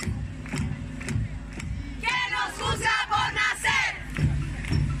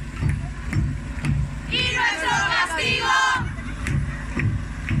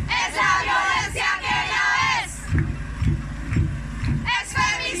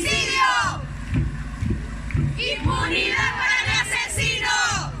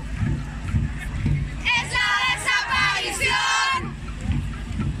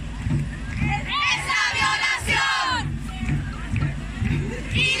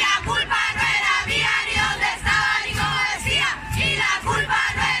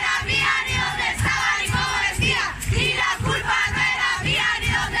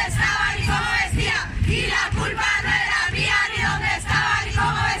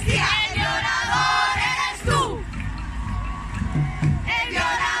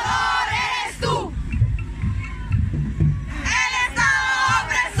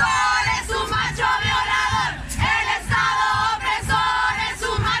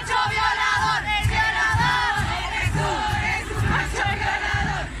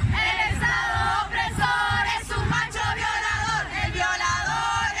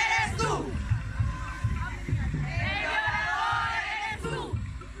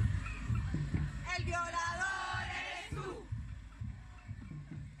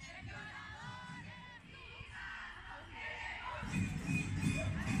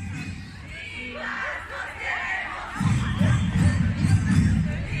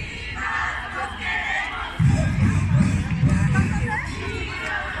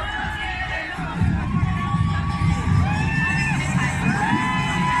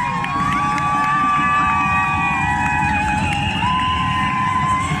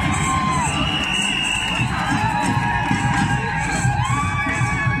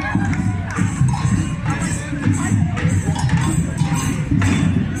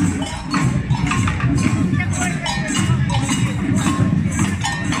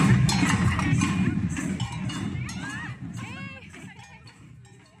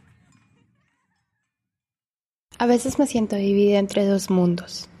 A veces me siento dividida entre dos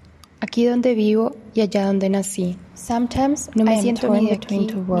mundos, aquí donde vivo y allá donde nací. Sometimes no me siento ni de aquí ni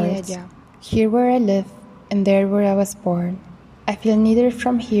de allá. Here where I live and there where I was born. I feel neither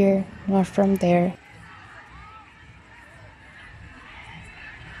from here nor from there.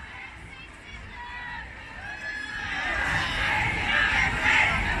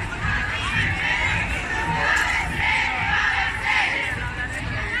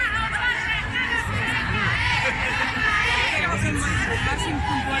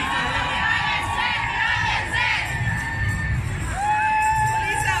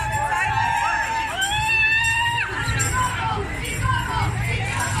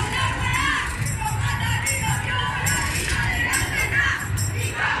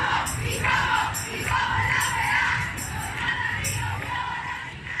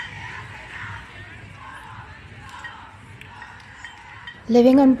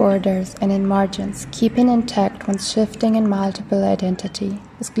 Living on borders and in margins, keeping intact one's shifting and multiple identity,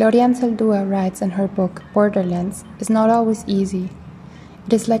 as Gloria Anzaldúa writes in her book Borderlands, is not always easy.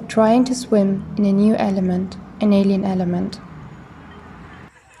 It is like trying to swim in a new element, an alien element.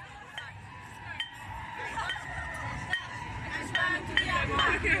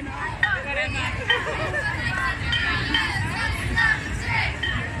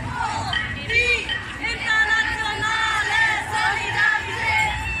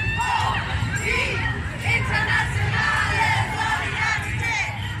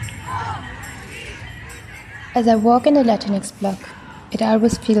 As I walk in the Latinx block, it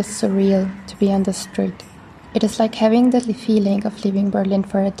always feels surreal to be on the street. It is like having the feeling of leaving Berlin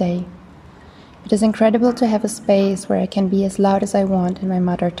for a day. It is incredible to have a space where I can be as loud as I want in my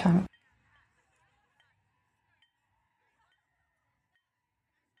mother tongue.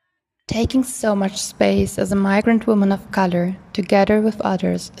 Taking so much space as a migrant woman of color, together with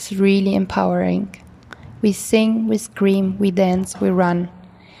others, is really empowering. We sing, we scream, we dance, we run.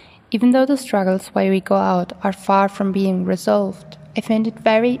 Even though the struggles while we go out are far from being resolved, I find it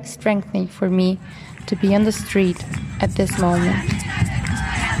very strengthening for me to be on the street at this moment.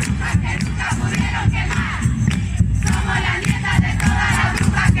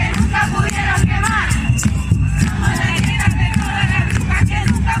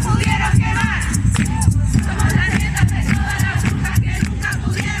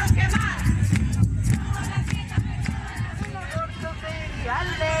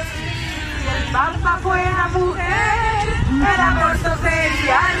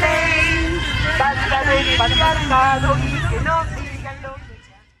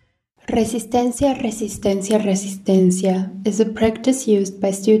 Resistencia, resistencia, resistencia is a practice used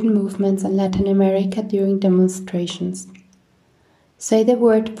by student movements in Latin America during demonstrations. Say the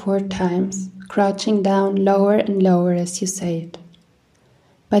word 4 times, crouching down lower and lower as you say it.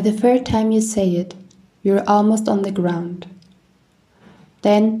 By the third time you say it, you're almost on the ground.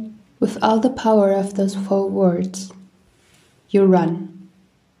 Then, with all the power of those 4 words, you run.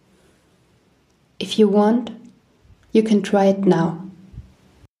 If you want, you can try it now.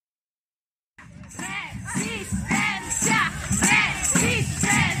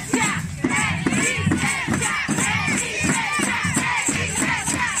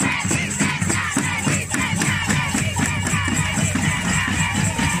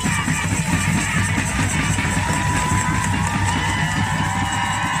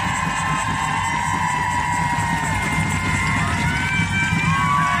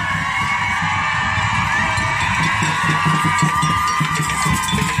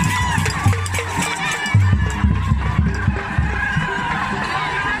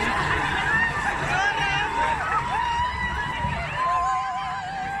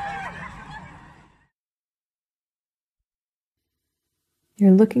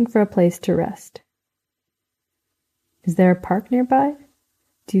 You're looking for a place to rest. Is there a park nearby?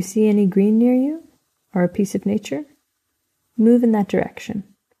 Do you see any green near you? Or a piece of nature? Move in that direction.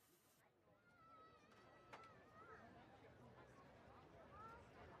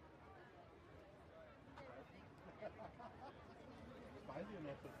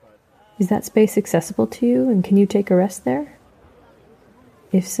 Is that space accessible to you, and can you take a rest there?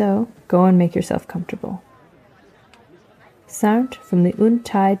 If so, go and make yourself comfortable. Sound from the Und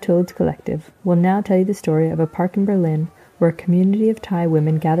Thai Toads Collective will now tell you the story of a park in Berlin where a community of Thai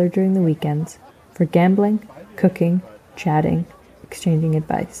women gather during the weekends for gambling, cooking, chatting, exchanging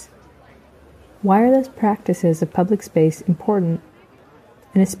advice. Why are those practices of public space important,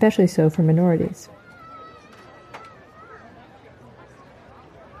 and especially so for minorities?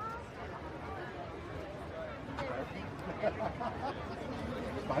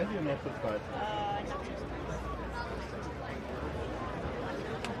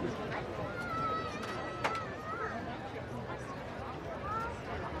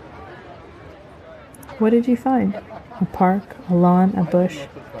 What did you find? A park, a lawn, a bush,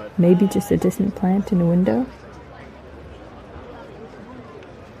 maybe just a distant plant in a window?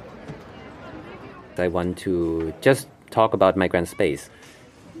 I want to just talk about migrant space.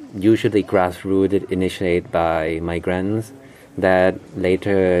 Usually grassroots initiated by migrants that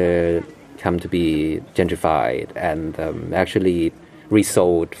later come to be gentrified and actually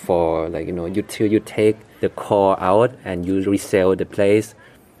resold for, like, you take the core out and you resell the place.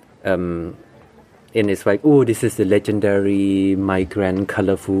 And it's like, oh, this is the legendary migrant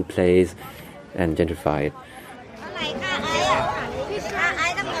colorful place, and gentrified.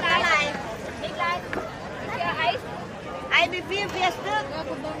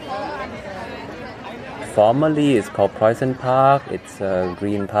 Formerly, it's called Preußen Park. It's a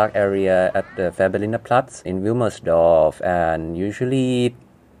green park area at the Fährberliner Platz in Wilmersdorf. And usually,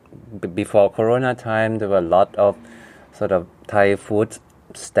 before Corona time, there were a lot of sort of Thai food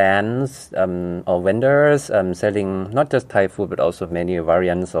stands or vendors selling not just Thai food but also many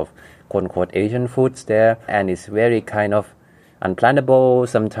variants of quote-unquote Asian foods there, and it's very kind of unplannable.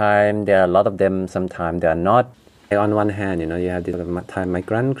 Sometimes there are a lot of them, sometimes there are not. On one hand, you have this Thai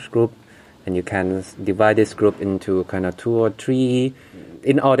migrant group, and you can divide this group into kind of 2 or 3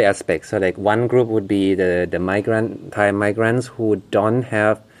 in all the aspects. So like one group would be the Thai migrants who don't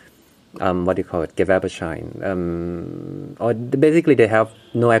have Gewerbeschein. Or basically they have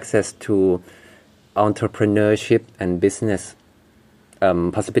no access to entrepreneurship and business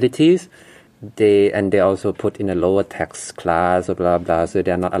possibilities. They also put in a lower tax class or blah blah, so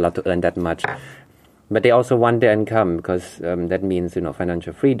they are not allowed to earn that much. But they also want their income because that means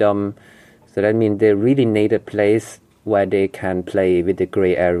financial freedom. So that means they really need a place where they can play with the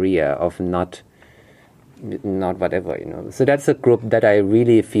gray area of not whatever, So that's a group that I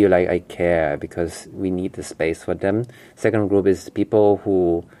really feel like I care because we need the space for them. Second group is people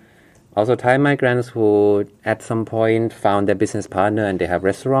who, also Thai migrants who at some point found their business partner and they have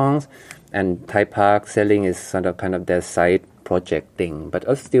restaurants, and Thai Park selling is sort of kind of their side project thing, but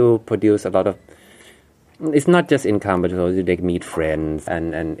also still produce a lot of, it's not just income, but also they meet friends,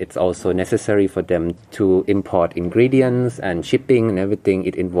 and it's also necessary for them to import ingredients and shipping and everything.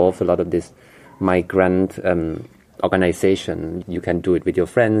 It involves a lot of this migrant organization. You can do it with your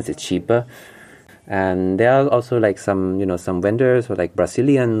friends, it's cheaper. And there are also like some vendors or like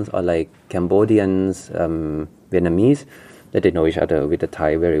Brazilians or like Cambodians, Vietnamese that they know each other with the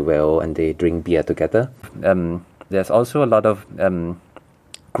Thai very well, and they drink beer together. There's also a lot of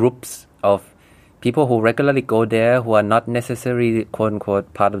groups of people who regularly go there who are not necessarily quote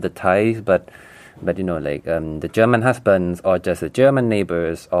unquote part of the Thais, but like the German husbands or just the German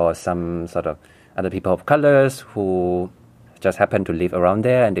neighbors or some sort of other people of colors who just happen to live around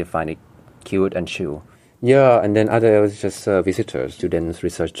there and they find it cute and chill. Yeah, and then others just visitors, students,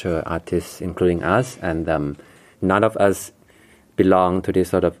 researchers, artists, including us, and none of us belong to this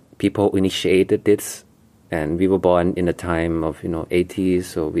sort of people who initiated this. And we were born in the time of 80s,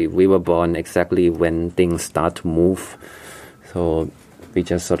 so we were born exactly when things start to move. So we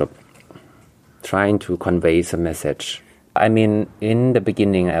just sort of trying to convey some message. I mean, in the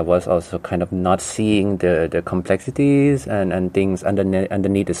beginning, I was also kind of not seeing the complexities and things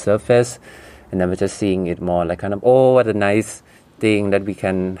underneath the surface, and I was just seeing it more like kind of, oh, what a nice thing that we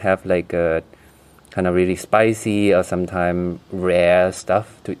can have like a kind of really spicy or sometimes rare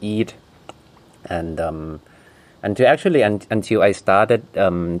stuff to eat. And until I started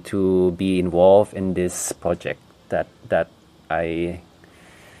to be involved in this project, that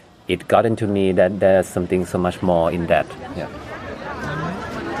it got into me that there's something so much more in that. Yeah.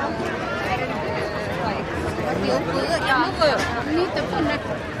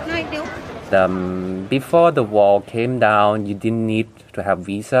 Before the wall came down, you didn't need to have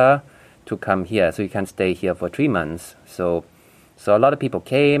visa to come here, so you can stay here for 3 months. So a lot of people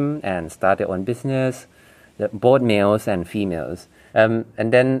came and started their own business, both males and females. And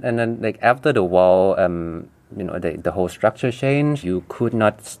then like after the wall, the whole structure changed. You could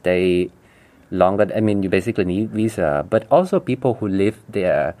not stay longer. I mean, you basically need visa. But also people who lived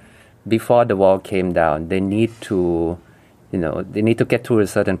there before the wall came down, they need to get through a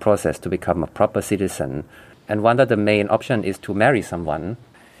certain process to become a proper citizen. And one of the main options is to marry someone.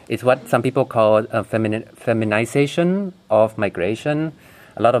 It's what some people call a feminization of migration.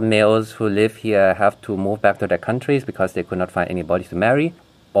 A lot of males who live here have to move back to their countries because they could not find anybody to marry,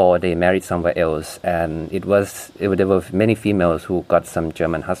 or they married somewhere else. And there were many females who got some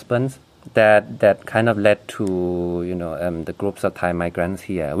German husbands. That kind of led to the groups of Thai migrants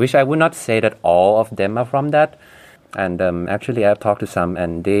here, which I would not say that all of them are from that. And actually, I've talked to some,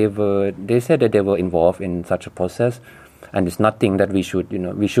 and they said that they were involved in such a process. And it's nothing that we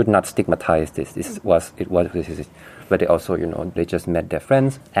should not stigmatize this. This was. But they also, they just met their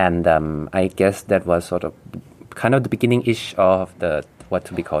friends. And I guess that was sort of kind of the beginning-ish of what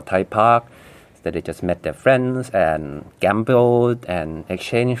to be called Thai Park, that they just met their friends and gambled and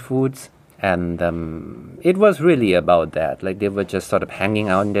exchanged foods. And it was really about that. Like they were just sort of hanging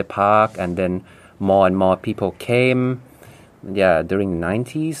out in the park, and then more and more people came. Yeah, during the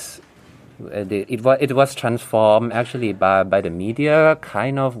 90s. It was transformed actually by the media,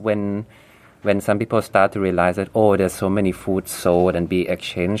 kind of when some people start to realize that, oh, there's so many foods sold and be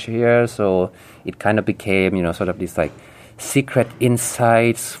exchanged here. So it kind of became, sort of this like secret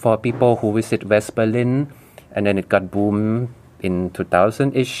insights for people who visit West Berlin. And then it got boom in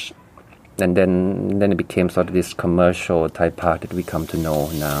 2000-ish. And then it became sort of this commercial Thai park that we come to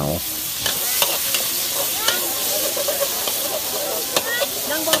know now.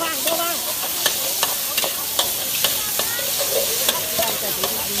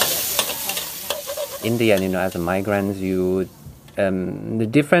 India, as a migrant, the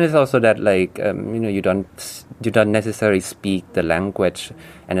difference is also that you don't necessarily speak the language,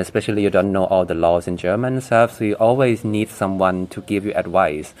 and especially you don't know all the laws in German and stuff. So you always need someone to give you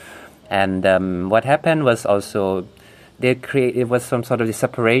advice. And what happened was also it was some sort of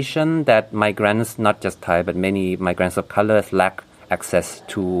separation that migrants, not just Thai, but many migrants of colors lack access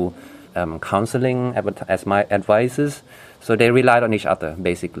to counseling as my advisors. So they relied on each other,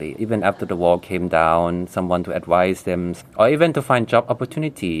 basically. Even after the wall came down, someone to advise them, or even to find job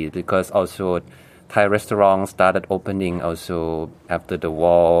opportunities, because also Thai restaurants started opening also after the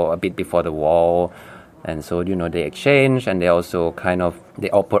wall, a bit before the wall. And so, they exchanged, and they also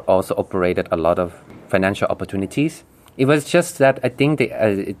also operated a lot of financial opportunities. It was just that I think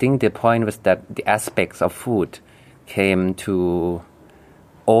the point was that the aspects of food came to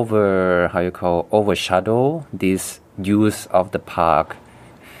overshadow this use of the park.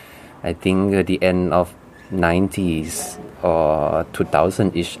 I think at the end of 90s or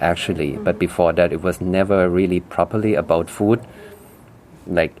 2000-ish actually, but before that it was never really properly about food,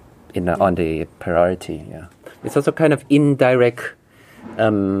 like on the priority. Yeah, it's also kind of indirect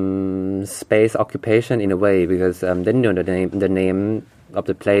space occupation in a way, because then the name of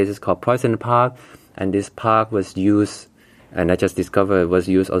the place is called Poison Park, and this park was used. And I just discovered it was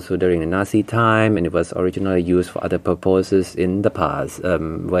used also during the Nazi time, and it was originally used for other purposes in the past,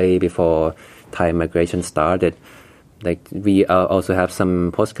 way before Thai migration started. Like we also have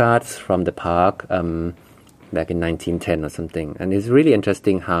some postcards from the park back in 1910 or something, and it's really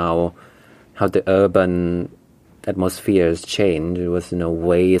interesting how the urban atmosphere has changed. There was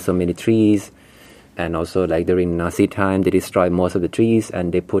way so many trees, and also like during Nazi time they destroyed most of the trees,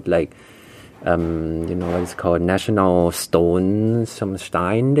 and they put like what is called national stones, some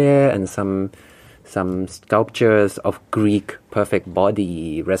stein there, and some sculptures of Greek perfect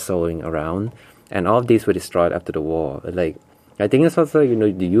body wrestling around, and all of these were destroyed after the war. Like I think it's also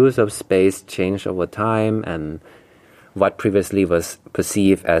the use of space changed over time, and what previously was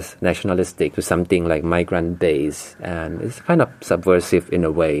perceived as nationalistic to something like migrant based, and it's kind of subversive in a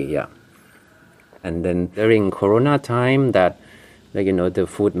way, yeah. And then during Corona time, that the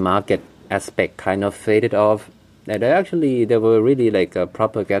food market aspect kind of faded off. And there were really like a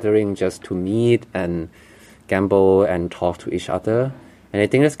proper gathering just to meet and gamble and talk to each other. And I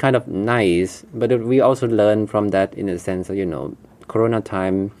think that's kind of nice. But we also learn from that in a sense that, Corona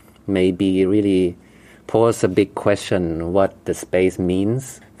time maybe really pose a big question what the space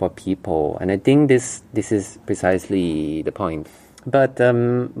means for people. And I think this is precisely the point. But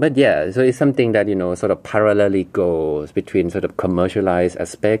yeah, so it's something that, sort of parallelly goes between sort of commercialized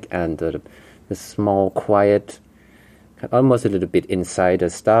aspect and the small, quiet, almost a little bit insider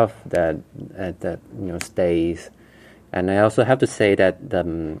stuff that stays. And I also have to say that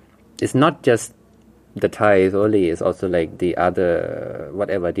it's not just the Thais only, it's also like the other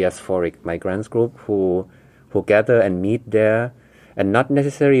diasporic migrants group who gather and meet there, and not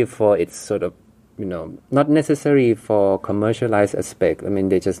necessarily for its sort of not necessary for commercialized aspect. I mean,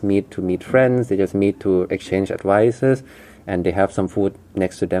 they just meet to meet friends, they just meet to exchange advices, and they have some food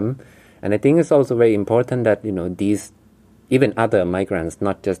next to them. And I think it's also very important that these even other migrants,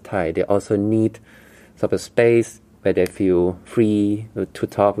 not just Thai, they also need sort of space where they feel free to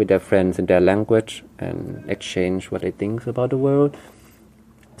talk with their friends in their language and exchange what they think about the world.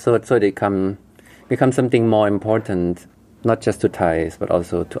 So they become something more important, not just to Thais, but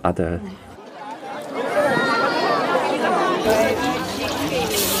also to others.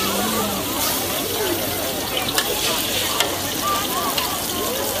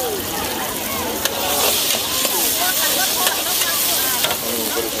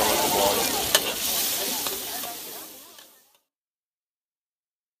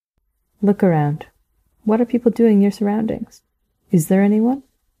 Look around. What are people doing in your surroundings? Is there anyone?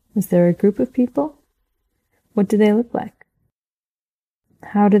 Is there a group of people? What do they look like?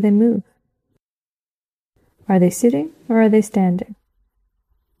 How do they move? Are they sitting or are they standing?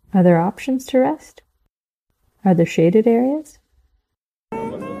 Are there options to rest? Are there shaded areas?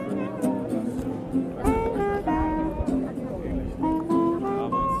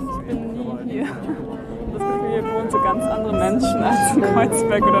 Hier wohnen so ganz andere Menschen als in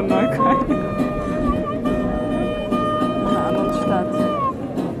Kreuzberg oder Neukölln. In einer anderen Stadt.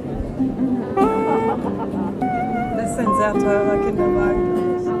 Das ist ein sehr teurer Kinderwagen.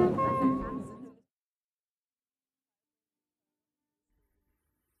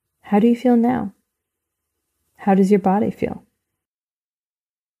 How do you feel now? How does your body feel?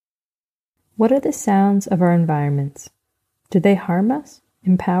 What are the sounds of our environments? Do they harm us,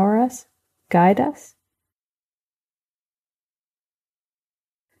 empower us, guide us?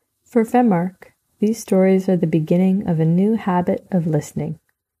 For Femark, these stories are the beginning of a new habit of listening.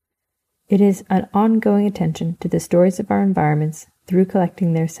 It is an ongoing attention to the stories of our environments through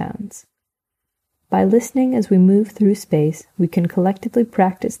collecting their sounds. By listening as we move through space, we can collectively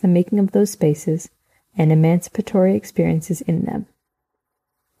practice the making of those spaces and emancipatory experiences in them.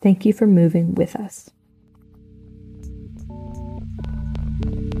 Thank you for moving with us.